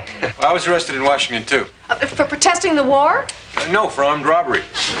rally. I was arrested in Washington, too. For protesting the war? No, for armed robbery.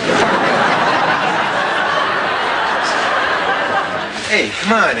 Hey,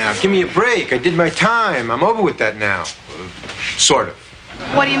 come on now, give me a break. I did my time. I'm over with that now. Sort of.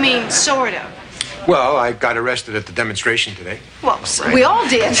 What do you mean, sort of? Well, I got arrested at the demonstration today. Well, we all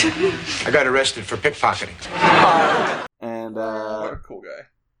did. I got arrested for pickpocketing. And, what a cool guy.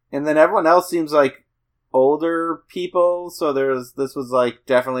 And then everyone else seems like older people, so this was like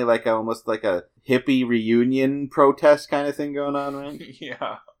definitely like almost like a hippie reunion protest kind of thing going on, right?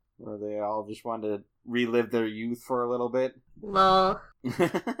 Yeah. Where they all just wanted to relive their youth for a little bit. Lol.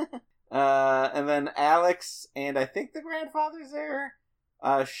 And then Alex and I think the grandfather's there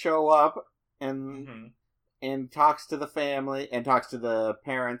show up and talks to the family and talks to the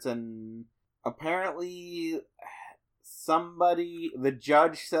parents, and apparently the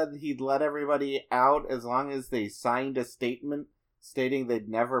judge said he'd let everybody out as long as they signed a statement stating they'd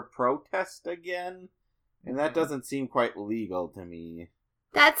never protest again, and that doesn't seem quite legal to me.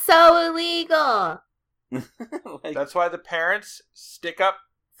 That's so illegal. That's why the parents stick up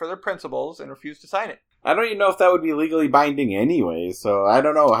for their principles and refuse to sign it. I don't even know if that would be legally binding anyway, so I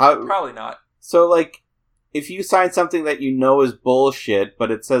don't know how. Probably not. So, like, if you sign something that you know is bullshit,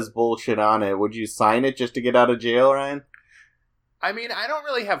 but it says bullshit on it, would you sign it just to get out of jail, Ryan? I mean, I don't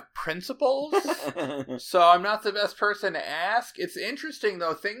really have principles, so I'm not the best person to ask. It's interesting,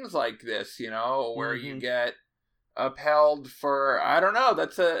 though, things like this, where you get upheld for, I don't know,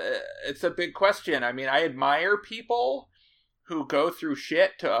 it's a big question. I mean, I admire people who go through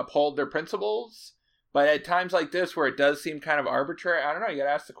shit to uphold their principles, but at times like this where it does seem kind of arbitrary, I don't know, you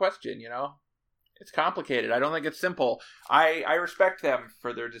gotta ask the question, It's complicated. I don't think it's simple. I respect them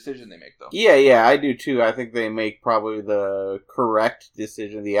for their decision they make, though. Yeah, I do too. I think they make probably the correct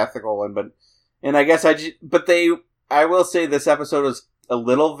decision, the ethical one, but I I will say this episode was a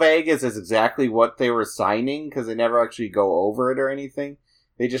little vague as exactly what they were signing, because they never actually go over it or anything.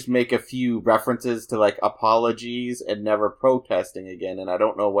 They just make a few references to, like, apologies and never protesting again, and I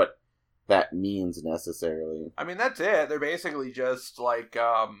don't know what that means necessarily. I mean, that's it. They're basically just, like,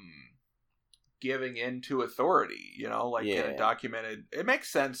 giving in to authority, you know, like in a documented... It makes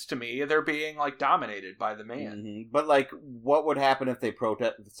sense to me. They're being, like, dominated by the man. Mm-hmm. But, like, what would happen if they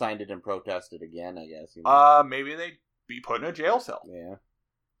signed it and protested again, I guess? You know? Maybe they'd be put in a jail cell. Yeah.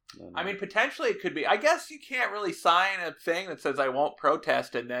 I mean, potentially it could be... I guess you can't really sign a thing that says, I won't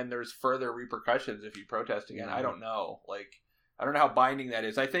protest, and then there's further repercussions if you protest again. I don't know. Like, I don't know how binding that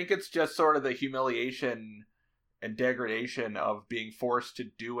is. I think it's just sort of the humiliation and degradation of being forced to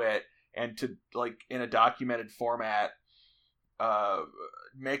do it, and to, like, in a documented format,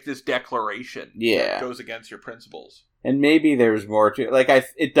 make this declaration that goes against your principles. And maybe there's more to it. Like,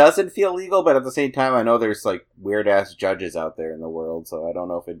 it doesn't feel legal, but at the same time, I know there's, like, weird-ass judges out there in the world, so I don't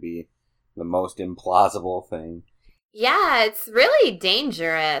know if it'd be the most implausible thing. Yeah, it's really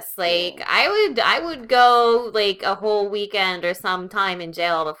dangerous. Like, I would go, like, a whole weekend or some time in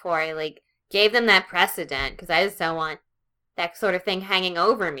jail before I, like, gave them that precedent, because I just don't want that sort of thing hanging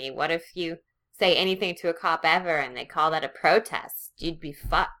over me. What if you say anything to a cop ever and they call that a protest? You'd be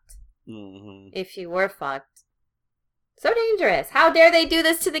fucked. Mm-hmm. If you were fucked. So dangerous. How dare they do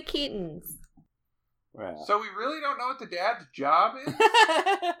this to the Keatons? Well. So we really don't know what the dad's job is?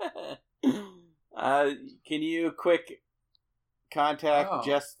 Can you quick contact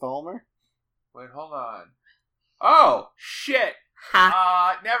Jess Thalmer? Wait, hold on. Oh, shit.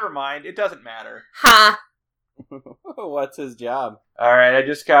 Ha. Never mind. It doesn't matter. Ha. What's his job? All right, I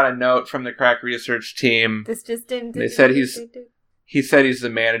just got a note from the crack research team. This just didn't. They said he's the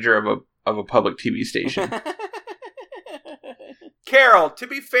manager of a public TV station. Carol, to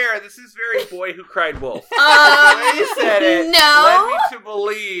be fair, this is very Boy Who Cried Wolf. The way you said it led me to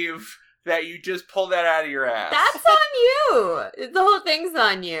believe that you just pulled that out of your ass. That's on you. The whole thing's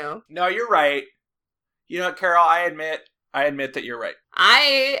on you. No, you're right. You know what, Carol? I admit that you're right.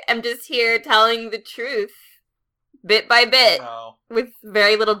 I am just here telling the truth. Bit by bit, with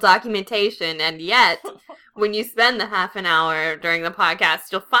very little documentation, and yet, when you spend the half an hour during the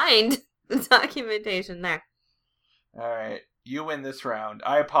podcast, you'll find the documentation there. All right, you win this round.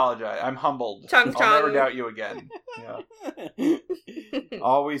 I apologize. I'm humbled. I'll never doubt you again. Yeah.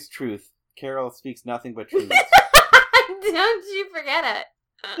 Always truth. Carol speaks nothing but truth. Don't you forget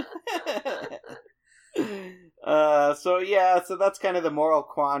it. So that's kind of the moral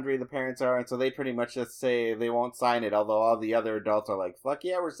quandary the parents are in, so they pretty much just say they won't sign it, although all the other adults are like, fuck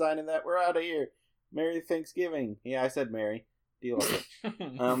yeah, we're signing that, we're out of here. Merry Thanksgiving. Yeah, I said Merry. Deal with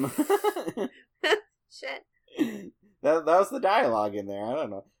it. Shit. That was the dialogue in there, I don't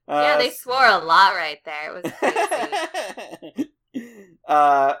know. Yeah, they swore a lot right there. It was crazy.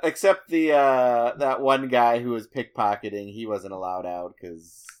 Except that one guy who was pickpocketing, he wasn't allowed out,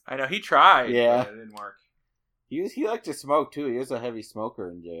 because... I know, he tried, yeah. But it didn't work. He liked to smoke, too. He was a heavy smoker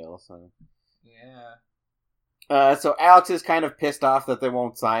in jail, so... Yeah. So Alex is kind of pissed off that they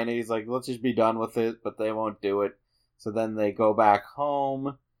won't sign it. He's like, let's just be done with it, but they won't do it. So then they go back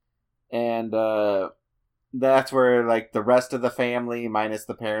home, and that's where, like, the rest of the family, minus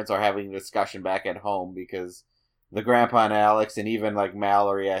the parents, are having a discussion back at home, because the grandpa and Alex, and even, like,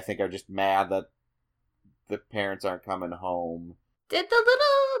 Mallory, I think, are just mad that the parents aren't coming home. Did the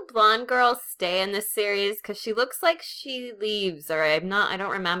little blonde girl stay in this series? Because she looks like she leaves, or I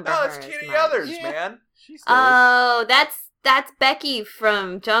don't remember her. No, it's Tina Yothers, man. She stays. Oh, that's Becky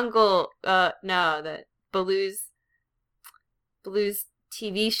from Jungle. No, the Blues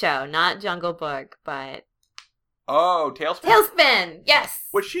TV show, not Jungle Book, but. Oh, Tailspin. Tailspin, yes.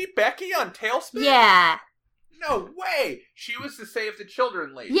 Was she Becky on Tailspin? Yeah. No way. She was the Save the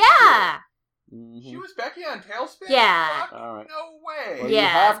Children lady. Yeah. Mm-hmm. She was Becky on Tailspin? Yeah. Fuck? All right. No way. Well, you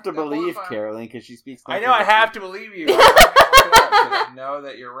have to believe Carolyn, because she speaks... I know, I have to believe you. I know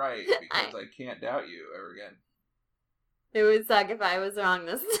that you're right, because I can't doubt you ever again. It would suck if I was wrong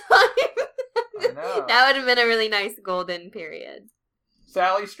this time. I know. That would have been a really nice golden period.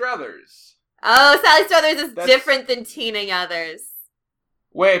 Sally Struthers. Oh, Sally Struthers is different than Tina Yothers.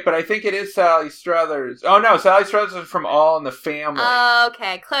 Wait, but I think it is Sally Struthers. Oh, no, Sally Struthers is from All in the Family. Oh,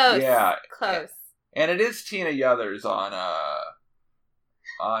 okay, close. Yeah. Close. And it is Tina Yothers on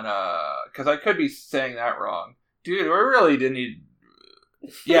because I could be saying that wrong. Dude, we really didn't need...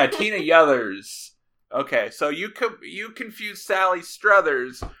 Yeah, Tina Yothers. Okay, so you confuse Sally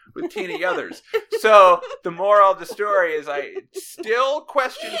Struthers with Tina Yothers. So the moral of the story is I still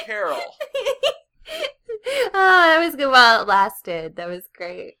question Carol. Oh, that was good while it lasted. That was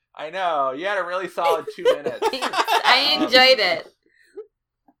great. I know. You had a really solid 2 minutes. I enjoyed it.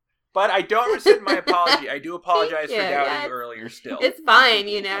 But I don't rescind my apology. I do apologize for Thank you. doubting Yeah, you earlier still. It's fine,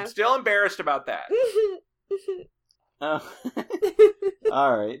 you know. I'm still embarrassed about that. Oh.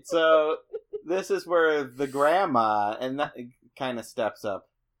 All right, so this is where the grandma and that kind of steps up,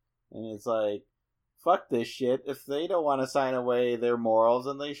 and it's like, "Fuck this shit! If they don't want to sign away their morals,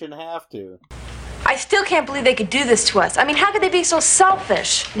 then they shouldn't have to." I still can't believe they could do this to us. I mean, how could they be so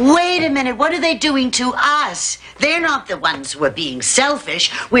selfish? Wait a minute, what are they doing to us? They're not the ones who are being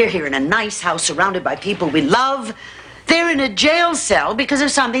selfish. We're here in a nice house surrounded by people we love. They're in a jail cell because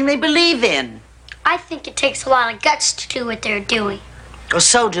of something they believe in. I think it takes a lot of guts to do what they're doing. Well,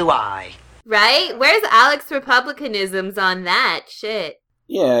 so do I. Right? Where's Alex Republicanisms on that shit?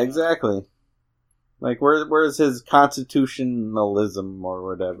 Yeah, exactly. Like, where's his constitutionalism or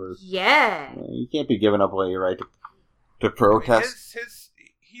whatever? Yeah. You can't be giving up away your right to protest.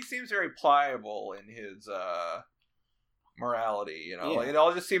 He seems very pliable in his morality, you know. Yeah. Like, it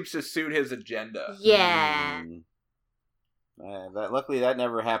all just seems to suit his agenda. Yeah. Luckily, that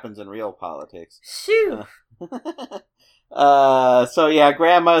never happens in real politics. Shoo. So yeah,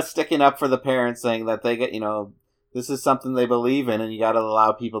 Grandma's sticking up for the parents, saying that they get, this is something they believe in, and you got to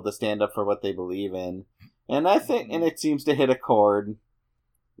allow people to stand up for what they believe in. And I think, and it seems to hit a chord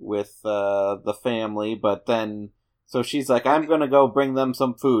with the family. But then, so she's like, "I'm gonna go bring them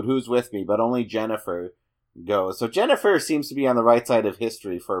some food. Who's with me?" But only Jennifer goes. So Jennifer seems to be on the right side of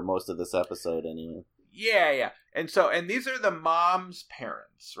history for most of this episode, anyway. Yeah. And these are the mom's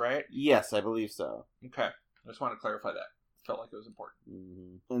parents, right? Yes, I believe so. Okay. I just want to clarify that. Felt like it was important.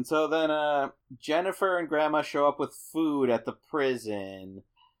 Mm-hmm. And so then Jennifer and Grandma show up with food at the prison,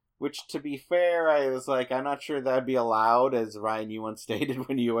 which, to be fair, I was like, I'm not sure that'd be allowed, as Ryan, you once stated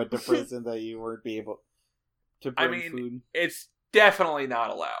when you went to prison that you weren't be able to bring food. It's definitely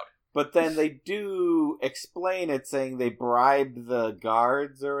not allowed. But then they do explain it, saying they bribed the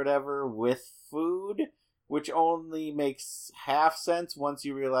guards or whatever with food, which only makes half sense once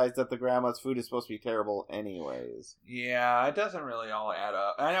you realize that the grandma's food is supposed to be terrible anyways. Yeah, it doesn't really all add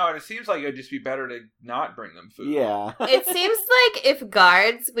up. I know, and it seems like it'd just be better to not bring them food. Yeah. It seems like if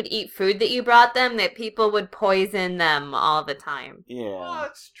guards would eat food that you brought them, that people would poison them all the time. Yeah. Oh,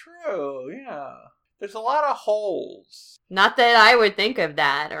 that's true, yeah. There's a lot of holes. Not that I would think of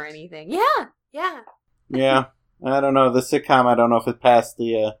that or anything. Yeah. Yeah. I don't know. The sitcom, I don't know if it passed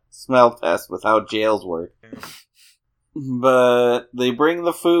the smell test with how jails work. But they bring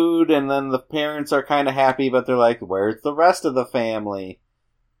the food, and then the parents are kind of happy, but they're like, "Where's the rest of the family?"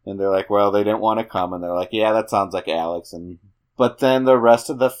 And they're like, "Well, they didn't want to come." And they're like, "Yeah, that sounds like Alex." But then the rest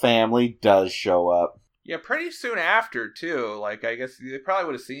of the family does show up. Yeah, pretty soon after, too. Like, I guess they probably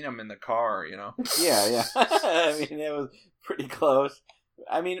would have seen him in the car, you know? Yeah. I mean, it was pretty close.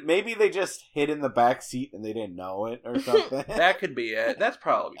 I mean, maybe they just hid in the back seat and they didn't know it or something. That could be it. That's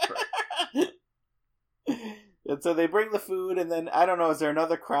probably true. And so they bring the food, and then, I don't know, is there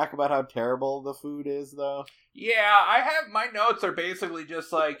another crack about how terrible the food is, though? Yeah, my notes are basically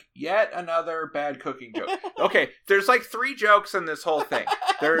just like, yet another bad cooking joke. Okay, there's like 3 jokes in this whole thing.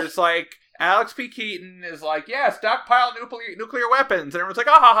 There's like, Alex P. Keaton is like, yeah, stockpile nuclear weapons. And everyone's like,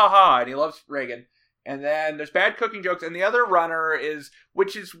 ah, ha, ha, ha. And he loves Reagan. And then there's bad cooking jokes. And the other runner is,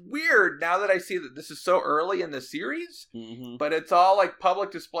 which is weird now that I see that this is so early in the series, but it's all like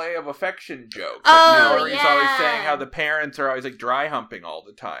public display of affection jokes. Like Mallory's always saying how the parents are always like dry humping all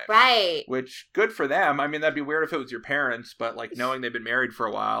the time. Right. Which, good for them. I mean, that'd be weird if it was your parents, but like knowing they've been married for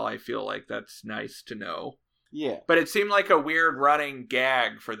a while, I feel like that's nice to know. Yeah. But it seemed like a weird running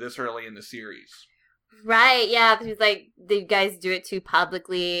gag for this early in the series. Right, yeah. She's like, the guys do it too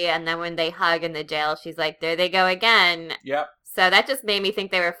publicly, and then when they hug in the jail, she's like, there they go again. Yep. So that just made me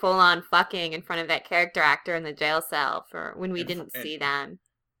think they were full-on fucking in front of that character actor in the jail cell for when we didn't see them.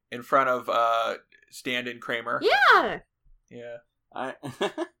 In front of stand-in Kramer. Yeah. Yeah.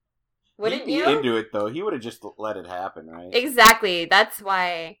 Wouldn't He'd you? be into it, though. He would have just let it happen, right? Exactly. That's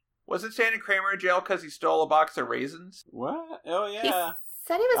why. Wasn't stand-in Kramer in jail because he stole a box of raisins? What? Oh, yeah. He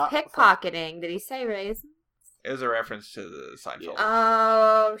said he was pickpocketing. Did he say raisins? It was a reference to the Seinfeld.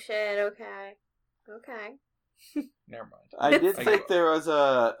 Oh, shit. Okay. Never mind. I did think there was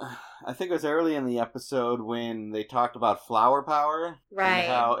I think it was early in the episode when they talked about flower power. Right.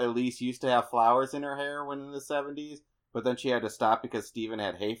 And how Elise used to have flowers in her hair when in the 70s, but then she had to stop because Steven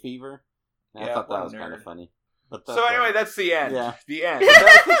had hay fever. And I thought that was kind of funny. But so anyway, that's the end. Yeah. The end. But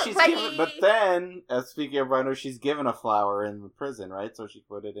I think she's given, but then, speaking of runners, she's given a flower in the prison, right? So she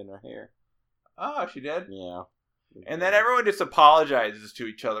put it in her hair. Oh, she did? Yeah. And then everyone just apologizes to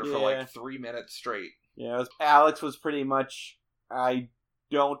each other for like 3 minutes straight. Yeah, Alex was pretty much, I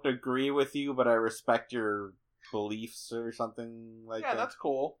don't agree with you, but I respect your beliefs or something like that. Yeah, that's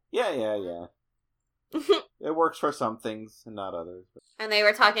cool. Yeah. It works for some things and not others. And they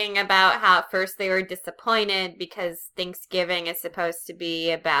were talking about how at first they were disappointed because Thanksgiving is supposed to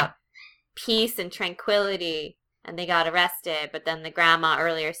be about peace and tranquility, and they got arrested. But then the grandma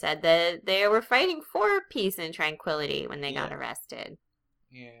earlier said that they were fighting for peace and tranquility when they got arrested.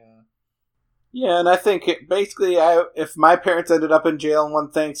 Yeah, and I think basically, if my parents ended up in jail on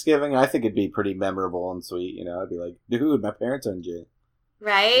one Thanksgiving, I think it'd be pretty memorable and sweet. You know, I'd be like, dude, my parents are in jail.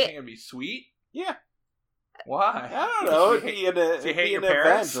 Right? You think it'd be sweet? Yeah. Why? I don't know. It'd be an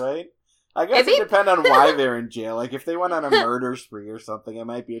parents? event, right? I guess it depends on why they're in jail. Like, if they went on a murder spree or something, it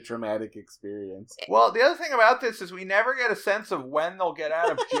might be a traumatic experience. Well, the other thing about this is we never get a sense of when they'll get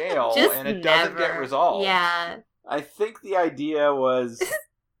out of jail, and it doesn't get resolved. Yeah. I think the idea was,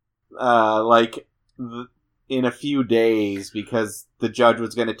 in a few days, because the judge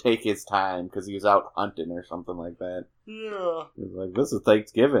was going to take his time because he was out hunting or something like that. Yeah. He was like, this is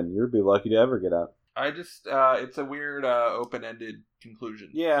Thanksgiving. You'd be lucky to ever get out. It's a weird, open-ended conclusion.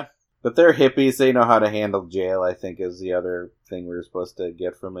 Yeah. But they're hippies. They know how to handle jail, I think, is the other thing we were supposed to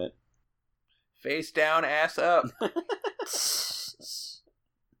get from it. Face down, ass up.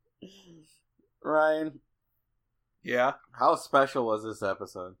 Ryan. Yeah? How special was this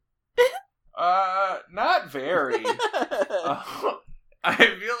episode? Not very. I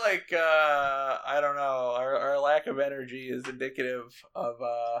feel like, I don't know, our lack of energy is indicative of,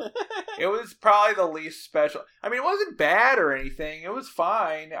 it was probably the least special. I mean, it wasn't bad or anything. It was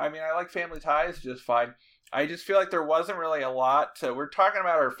fine. I mean, I like Family Ties just fine. I just feel like there wasn't really a lot to, we're talking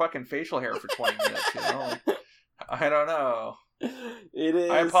about our fucking facial hair for 20 minutes, you know? I don't know. It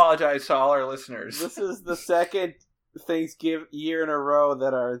is. I apologize to all our listeners. This is the second Thanksgiving year in a row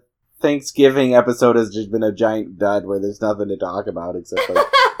that our Thanksgiving episode has just been a giant dud where there's nothing to talk about except like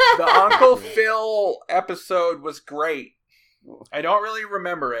the Uncle Phil episode was great. I don't really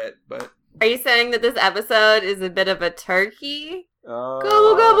remember it, but are you saying that this episode is a bit of a turkey?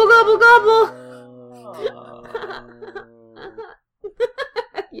 Gobble gobble gobble gobble.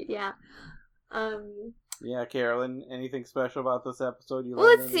 Yeah. Yeah, Carolyn, anything special about this episode? Well,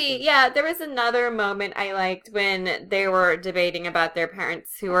 let's see. Yeah, there was another moment I liked when they were debating about their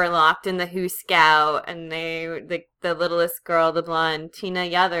parents who were locked in the Who Scout, and the littlest girl, the blonde, Tina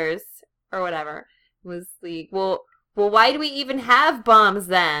Yothers, or whatever, was like, well, why do we even have bombs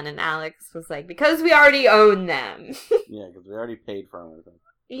then? And Alex was like, because we already own them. Yeah, because we already paid for them.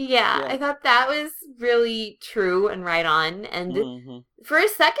 Yeah, I thought that was really true and right on. And for a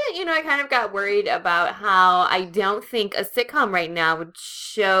second, I kind of got worried about how I don't think a sitcom right now would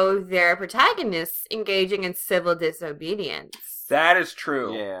show their protagonists engaging in civil disobedience. That is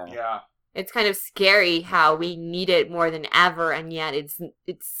true. Yeah. It's kind of scary how we need it more than ever, and yet it's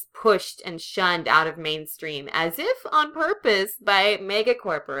pushed and shunned out of mainstream, as if on purpose by mega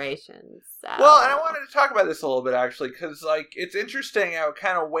corporations. So. Well, and I wanted to talk about this a little bit, actually, because, it's interesting how it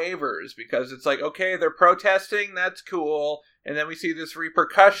kind of wavers, because it's like, okay, they're protesting, that's cool, and then we see this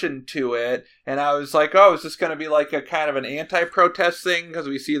repercussion to it, and I was like, oh, is this going to be like a kind of an anti-protest thing, because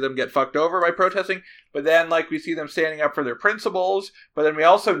we see them get fucked over by protesting, but then, we see them standing up for their principles, but then we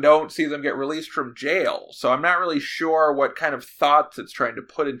also don't see them get released from jail, so I'm not really sure what kind of thoughts it's trying to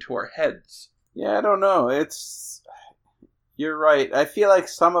put into our heads. Yeah, I don't know, you're right. I feel like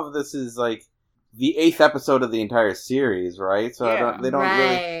some of this is like the 8th episode of the entire series, right? So they don't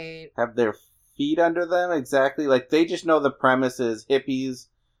really have their feet under them exactly. Like, they just know the premise is hippies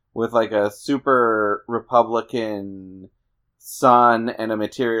with like a super Republican son and a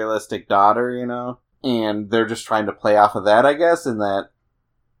materialistic daughter, and they're just trying to play off of that, I guess. And that,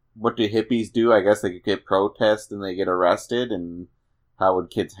 what do hippies do? I guess they could get protest and they get arrested, and how would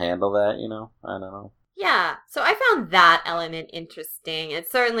kids handle that? I don't know. Yeah, so I found that element interesting. It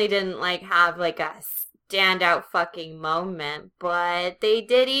certainly didn't have a standout fucking moment, but they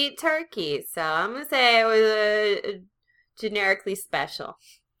did eat turkey, so I'm gonna say it was generically special.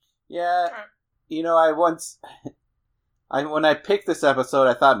 Yeah, when I picked this episode,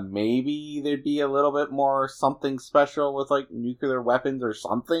 I thought maybe there'd be a little bit more something special with nuclear weapons or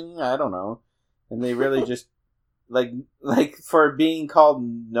something. I don't know, and they really just. Like for being called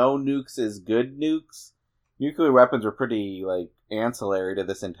No Nukes is Good Nukes, nuclear weapons were pretty ancillary to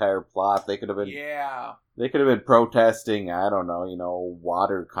this entire plot. They could have been They could have been protesting, I don't know,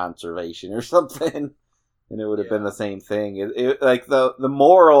 water conservation or something, and it would have been the same thing. The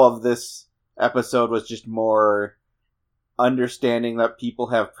moral of this episode was just more understanding that people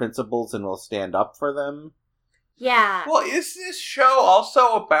have principles and will stand up for them. Yeah. Well, is this show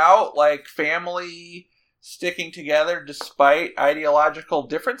also about, like, family sticking together despite ideological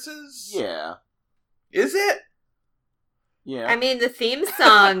differences? Yeah. Is it? Yeah. I mean, the theme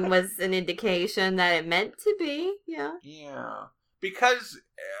song was an indication that it meant to be. Yeah. Yeah. Because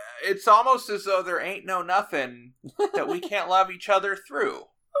it's almost as though there ain't no nothing that we can't love each other through.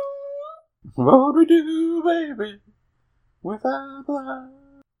 What would we do, baby, without love?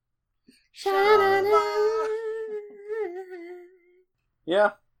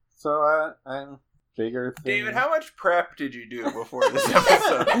 Yeah. So I bigger thing. David, how much prep did you do before this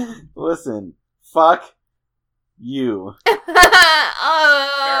episode? Listen, fuck you. Fair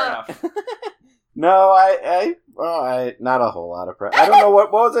enough. No, I not a whole lot of prep. I don't know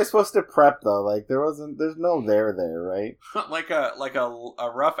what was I supposed to prep though. Like there's no there, right? like a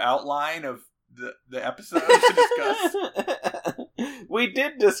rough outline of the episode to discuss. We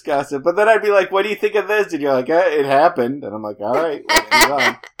did discuss it, but then I'd be like, "What do you think of this?" And you're like, "It happened," and I'm like, "All right, let's move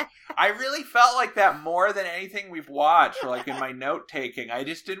on." I really felt like that more than anything we've watched, or like in my note taking. I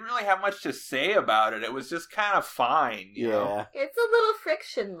just didn't really have much to say about it. It was just kind of fine, you know? It's a little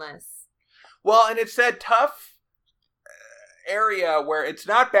frictionless. Well, and it's that tough area where it's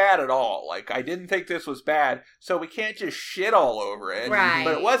not bad at all. Like, I didn't think this was bad, so we can't just shit all over it. Right.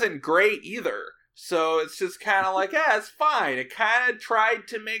 But it wasn't great either. So it's just kind of like, yeah, it's fine. It kind of tried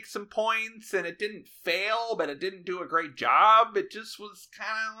to make some points, and it didn't fail, but it didn't do a great job. It just was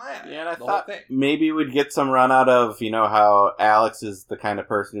kind of like, Yeah, and I the thought whole thing. maybe we'd get some run out of, how Alex is the kind of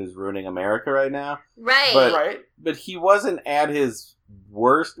person who's ruining America right now. Right. But he wasn't at his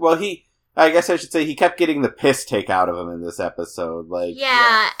worst. Well, I guess I should say he kept getting the piss take out of him in this episode.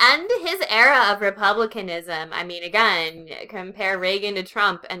 And his era of republicanism. I mean, again, compare Reagan to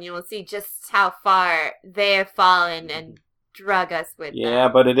Trump, and you will see just how far they have fallen and drug us with them. Yeah,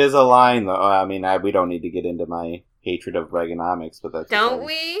 but it is a line, though. I mean, we don't need to get into my hatred of Reaganomics, but that's... Don't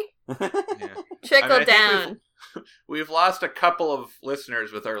we? Yeah. Trickle I down. We've lost a couple of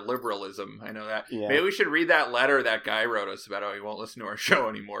listeners with our liberalism. I know that. Yeah. Maybe we should read that letter that guy wrote us about how he won't listen to our show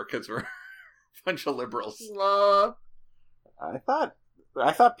anymore because we're a bunch of liberals. Lol. I thought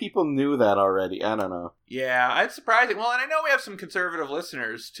people knew that already. I don't know. Yeah, it's surprising. Well, and I know we have some conservative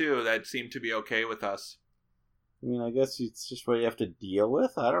listeners, too, that seem to be okay with us. I mean, I guess it's just what you have to deal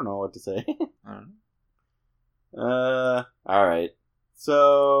with. I don't know what to say. Alright.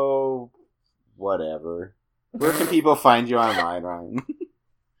 So, whatever. Where can people find you online, Ryan?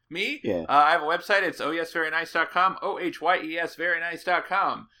 Me? Yeah. I have a website. It's ohyesverynice.com.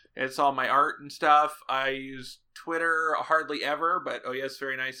 OHYESverynice.com. It's all my art and stuff. I use Twitter hardly ever, but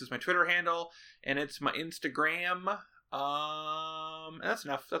ohyesverynice is my Twitter handle. And it's my Instagram. And that's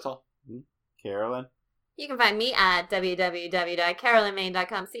enough. That's all. Carolyn? You can find me at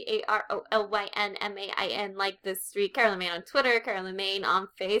www.carolynmain.com, CarolynMain, like this street. Carolyn Main on Twitter, Carolyn Main on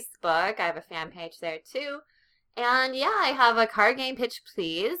Facebook. I have a fan page there too. And yeah, I have a card game, Pitch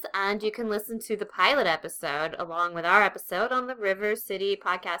Please, and you can listen to the pilot episode along with our episode on the River City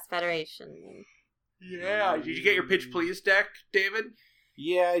Podcast Federation. Yeah. Did you get your Pitch Please deck, David?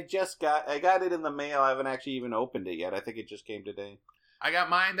 Yeah, I got it in the mail. I haven't actually even opened it yet. I think it just came today. I got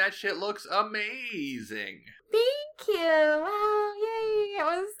mine. That shit looks amazing. Thank you. Wow, yay.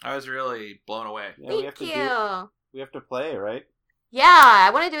 I was really blown away. Yeah, Thank you. We have to play, right? Yeah,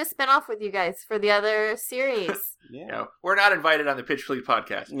 I want to do a spin-off with you guys for the other series. Yeah. We're not invited on the Pitch Please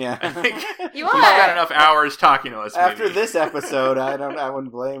podcast. Yeah. I think You we've are. got enough hours talking to us. After maybe. this episode, I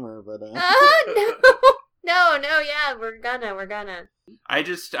wouldn't blame her, but No, yeah, we're gonna. I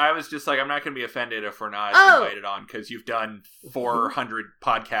was just like, I'm not going to be offended if we're not invited on because you've done 400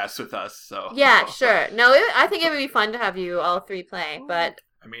 podcasts with us. So Yeah, sure. No, I think it would be fun to have you all three play, but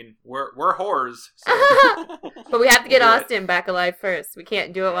I mean, we're whores. So. but we have to get We'll do Austin back alive first. We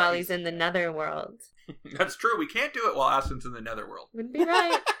can't do it while he's in the netherworld. That's true. We can't do it while Austin's in the netherworld. Wouldn't be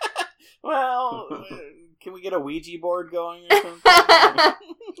right. well, can we get a Ouija board going or something?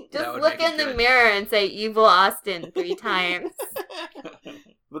 Just look in the mirror and say "Evil Austin" 3 times.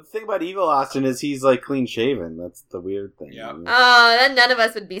 But the thing about Evil Austin is he's like clean shaven. That's the weird thing. Yeah. Oh, then none of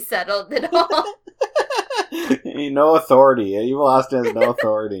us would be settled at all. No authority. Evil Austin has no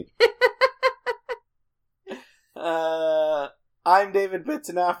authority. I'm David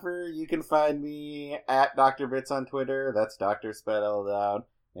Bitzenoffer. You can find me at Dr. Bits on Twitter. That's Dr. spelled out.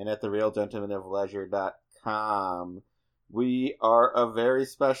 And at therealgentlemanofleisure.com. We are a very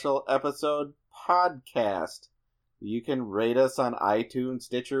special episode podcast. You can rate us on iTunes,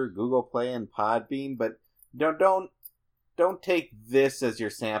 Stitcher, Google Play, and Podbean, but don't take this as your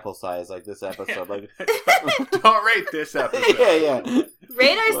sample size, like this episode. Like, don't rate this episode. Yeah.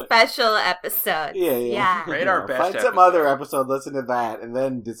 Rate our special episode. Yeah. Rate our best Find some other episode, listen to that, and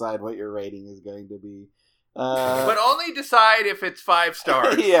then decide what your rating is going to be. But only decide if it's 5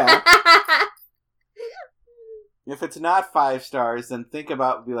 stars. Yeah. If it's not 5 stars, then think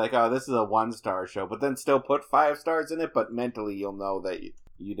about, be like, oh, this is a 1-star show, but then still put 5 stars in it, but mentally you'll know that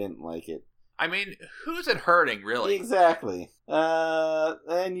you didn't like it. I mean, who's it hurting, really? Exactly.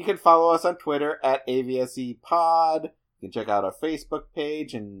 And you can follow us on Twitter at AVSEPod. You can check out our Facebook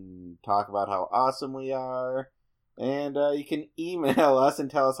page and talk about how awesome we are. And you can email us and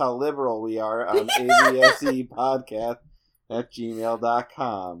tell us how liberal we are on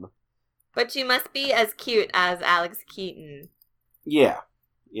avsepodcast@gmail.com. But you must be as cute as Alex Keaton. Yeah.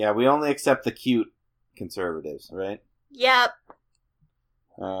 Yeah, we only accept the cute conservatives, right? Yep.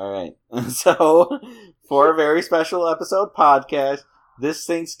 Alright. So, for a very special episode podcast, this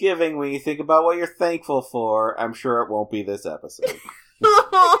Thanksgiving, when you think about what you're thankful for, I'm sure it won't be this episode.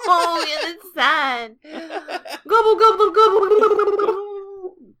 Oh, yeah, that's sad. Gobble, gobble, gobble,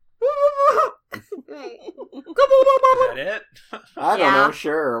 gobble. Is that it? I don't know,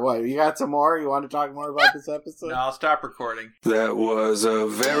 sure. What, you got some more? You want to talk more about this episode? No, I'll stop recording. That was a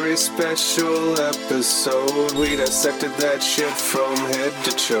very special episode. We dissected that shit from head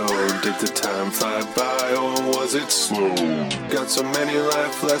to toe. Did the time fly by or was it slow? Got so many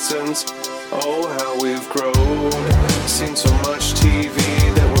life lessons. Oh, how we've grown. Seen so much TV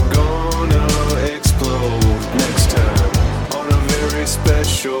that we're gonna explode next time on a very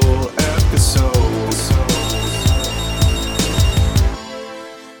special episode.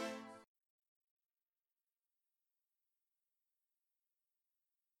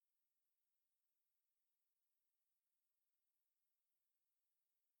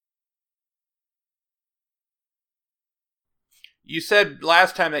 You said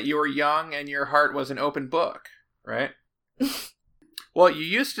last time that you were young and your heart was an open book, right? Well, you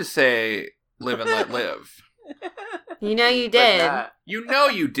used to say live and let live. You know you did. You know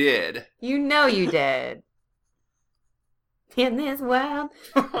you did. You know you did. In this world.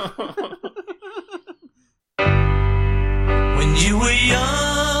 When you were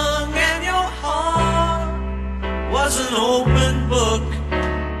young and your heart was an open book,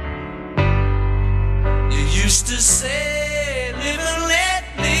 you used to say, live and let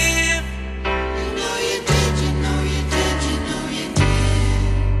live. You know you did, you know you did, you know you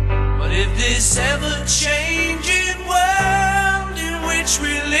did. But if this ever-changing world in which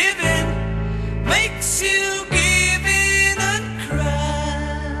we live in makes you give in and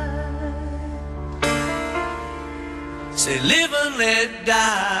cry, say live and let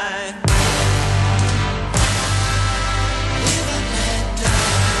die.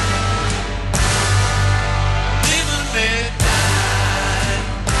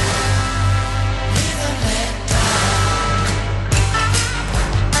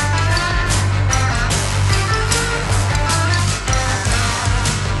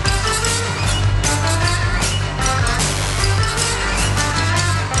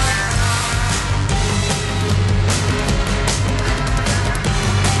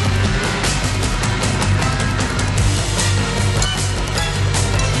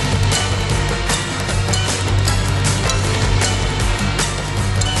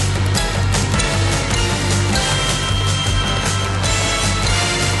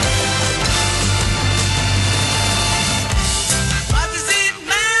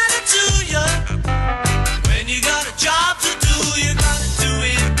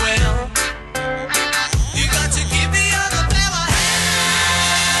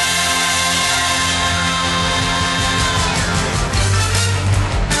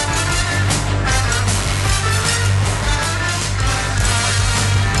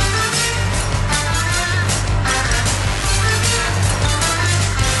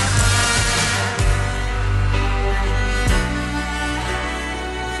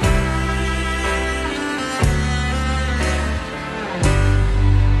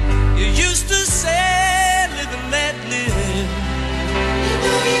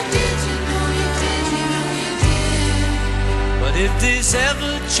 If this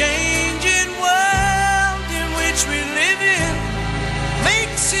ever-changing world in which we live in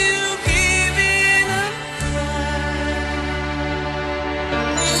makes you give in and cry,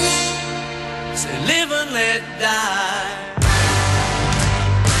 say live and let die.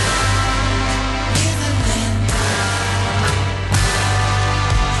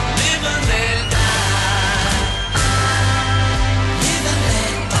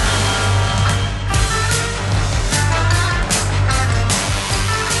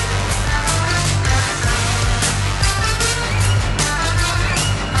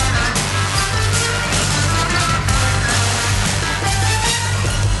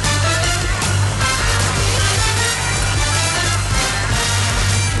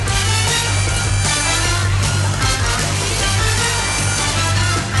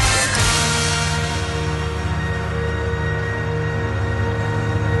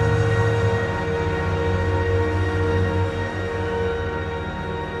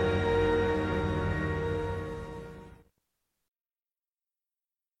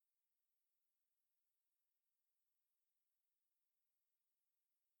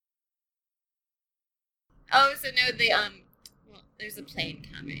 Oh, so no, well, there's a plane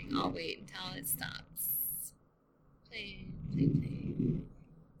coming. I'll wait until it stops. Plane.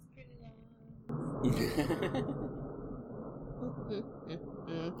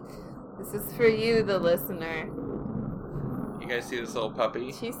 This is for you, the listener. You guys see this little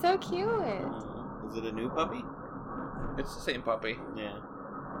puppy? She's so cute. Is it a new puppy? It's the same puppy. Yeah.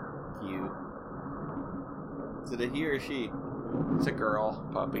 Cute. Is it a he or she? It's a girl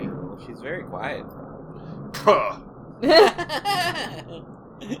puppy. Well, she's very quiet.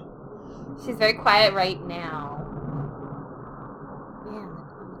 She's very quiet right now.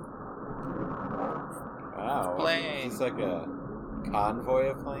 Wow. Plane. Is this like a convoy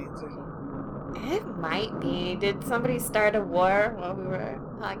of planes or something? It might be. Did somebody start a war while we were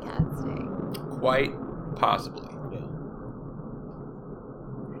podcasting? Quite possibly. Yeah.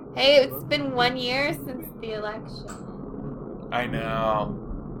 Hey, it's been 1 year since the election. I know.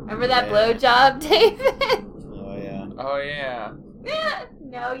 Remember that blowjob, David? Oh, yeah. Oh, yeah.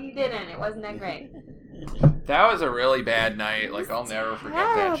 No, you didn't. It wasn't that great. That was a really bad night. Like, I'll never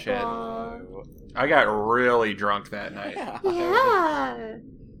forget that shit. I got really drunk that night. Yeah.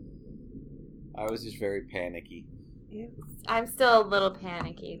 I was just very panicky. I'm still a little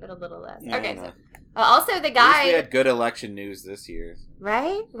panicky, but a little less. Yeah, okay, so also the at guy... least we had good election news this year.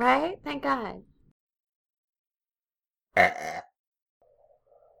 Right? Thank God.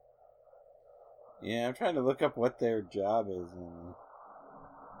 Yeah, I'm trying to look up what their job is.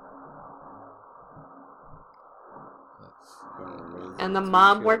 And the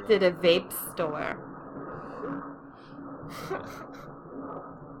mom worked at a vape store.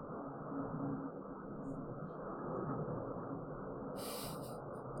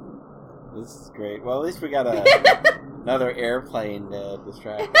 This is great. Well, at least we got another airplane to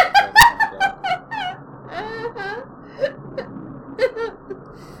distract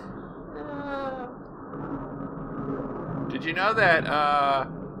Did you know that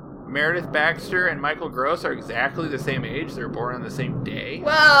Meredith Baxter and Michael Gross are exactly the same age? They were born on the same day.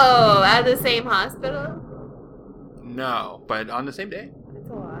 Whoa! At the same hospital? No, but on the same day. That's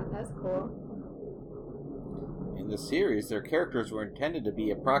a lot. That's cool. In the series, their characters were intended to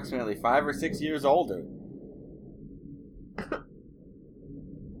be approximately 5 or 6 years older.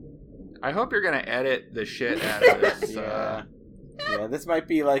 I hope you're gonna edit the shit out of this. Yeah, this might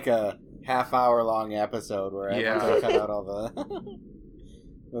be like a half-hour-long episode where I have to cut out all the...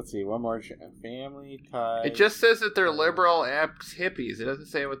 Let's see, one more. Family ties. It just says that they're liberal hippies. It doesn't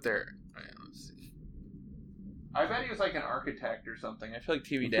say what they're... Let's see. I bet he was like an architect or something. I feel like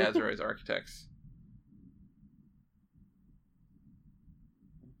TV dads are always architects.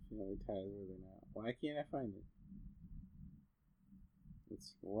 Family ties, where they're not. Why can't I find it?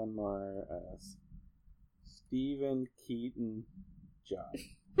 It's one more. Stephen Keaton job.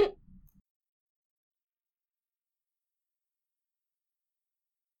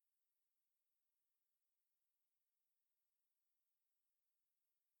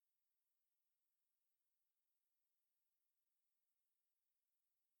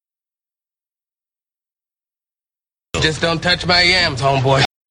 Just don't touch my yams, homeboy.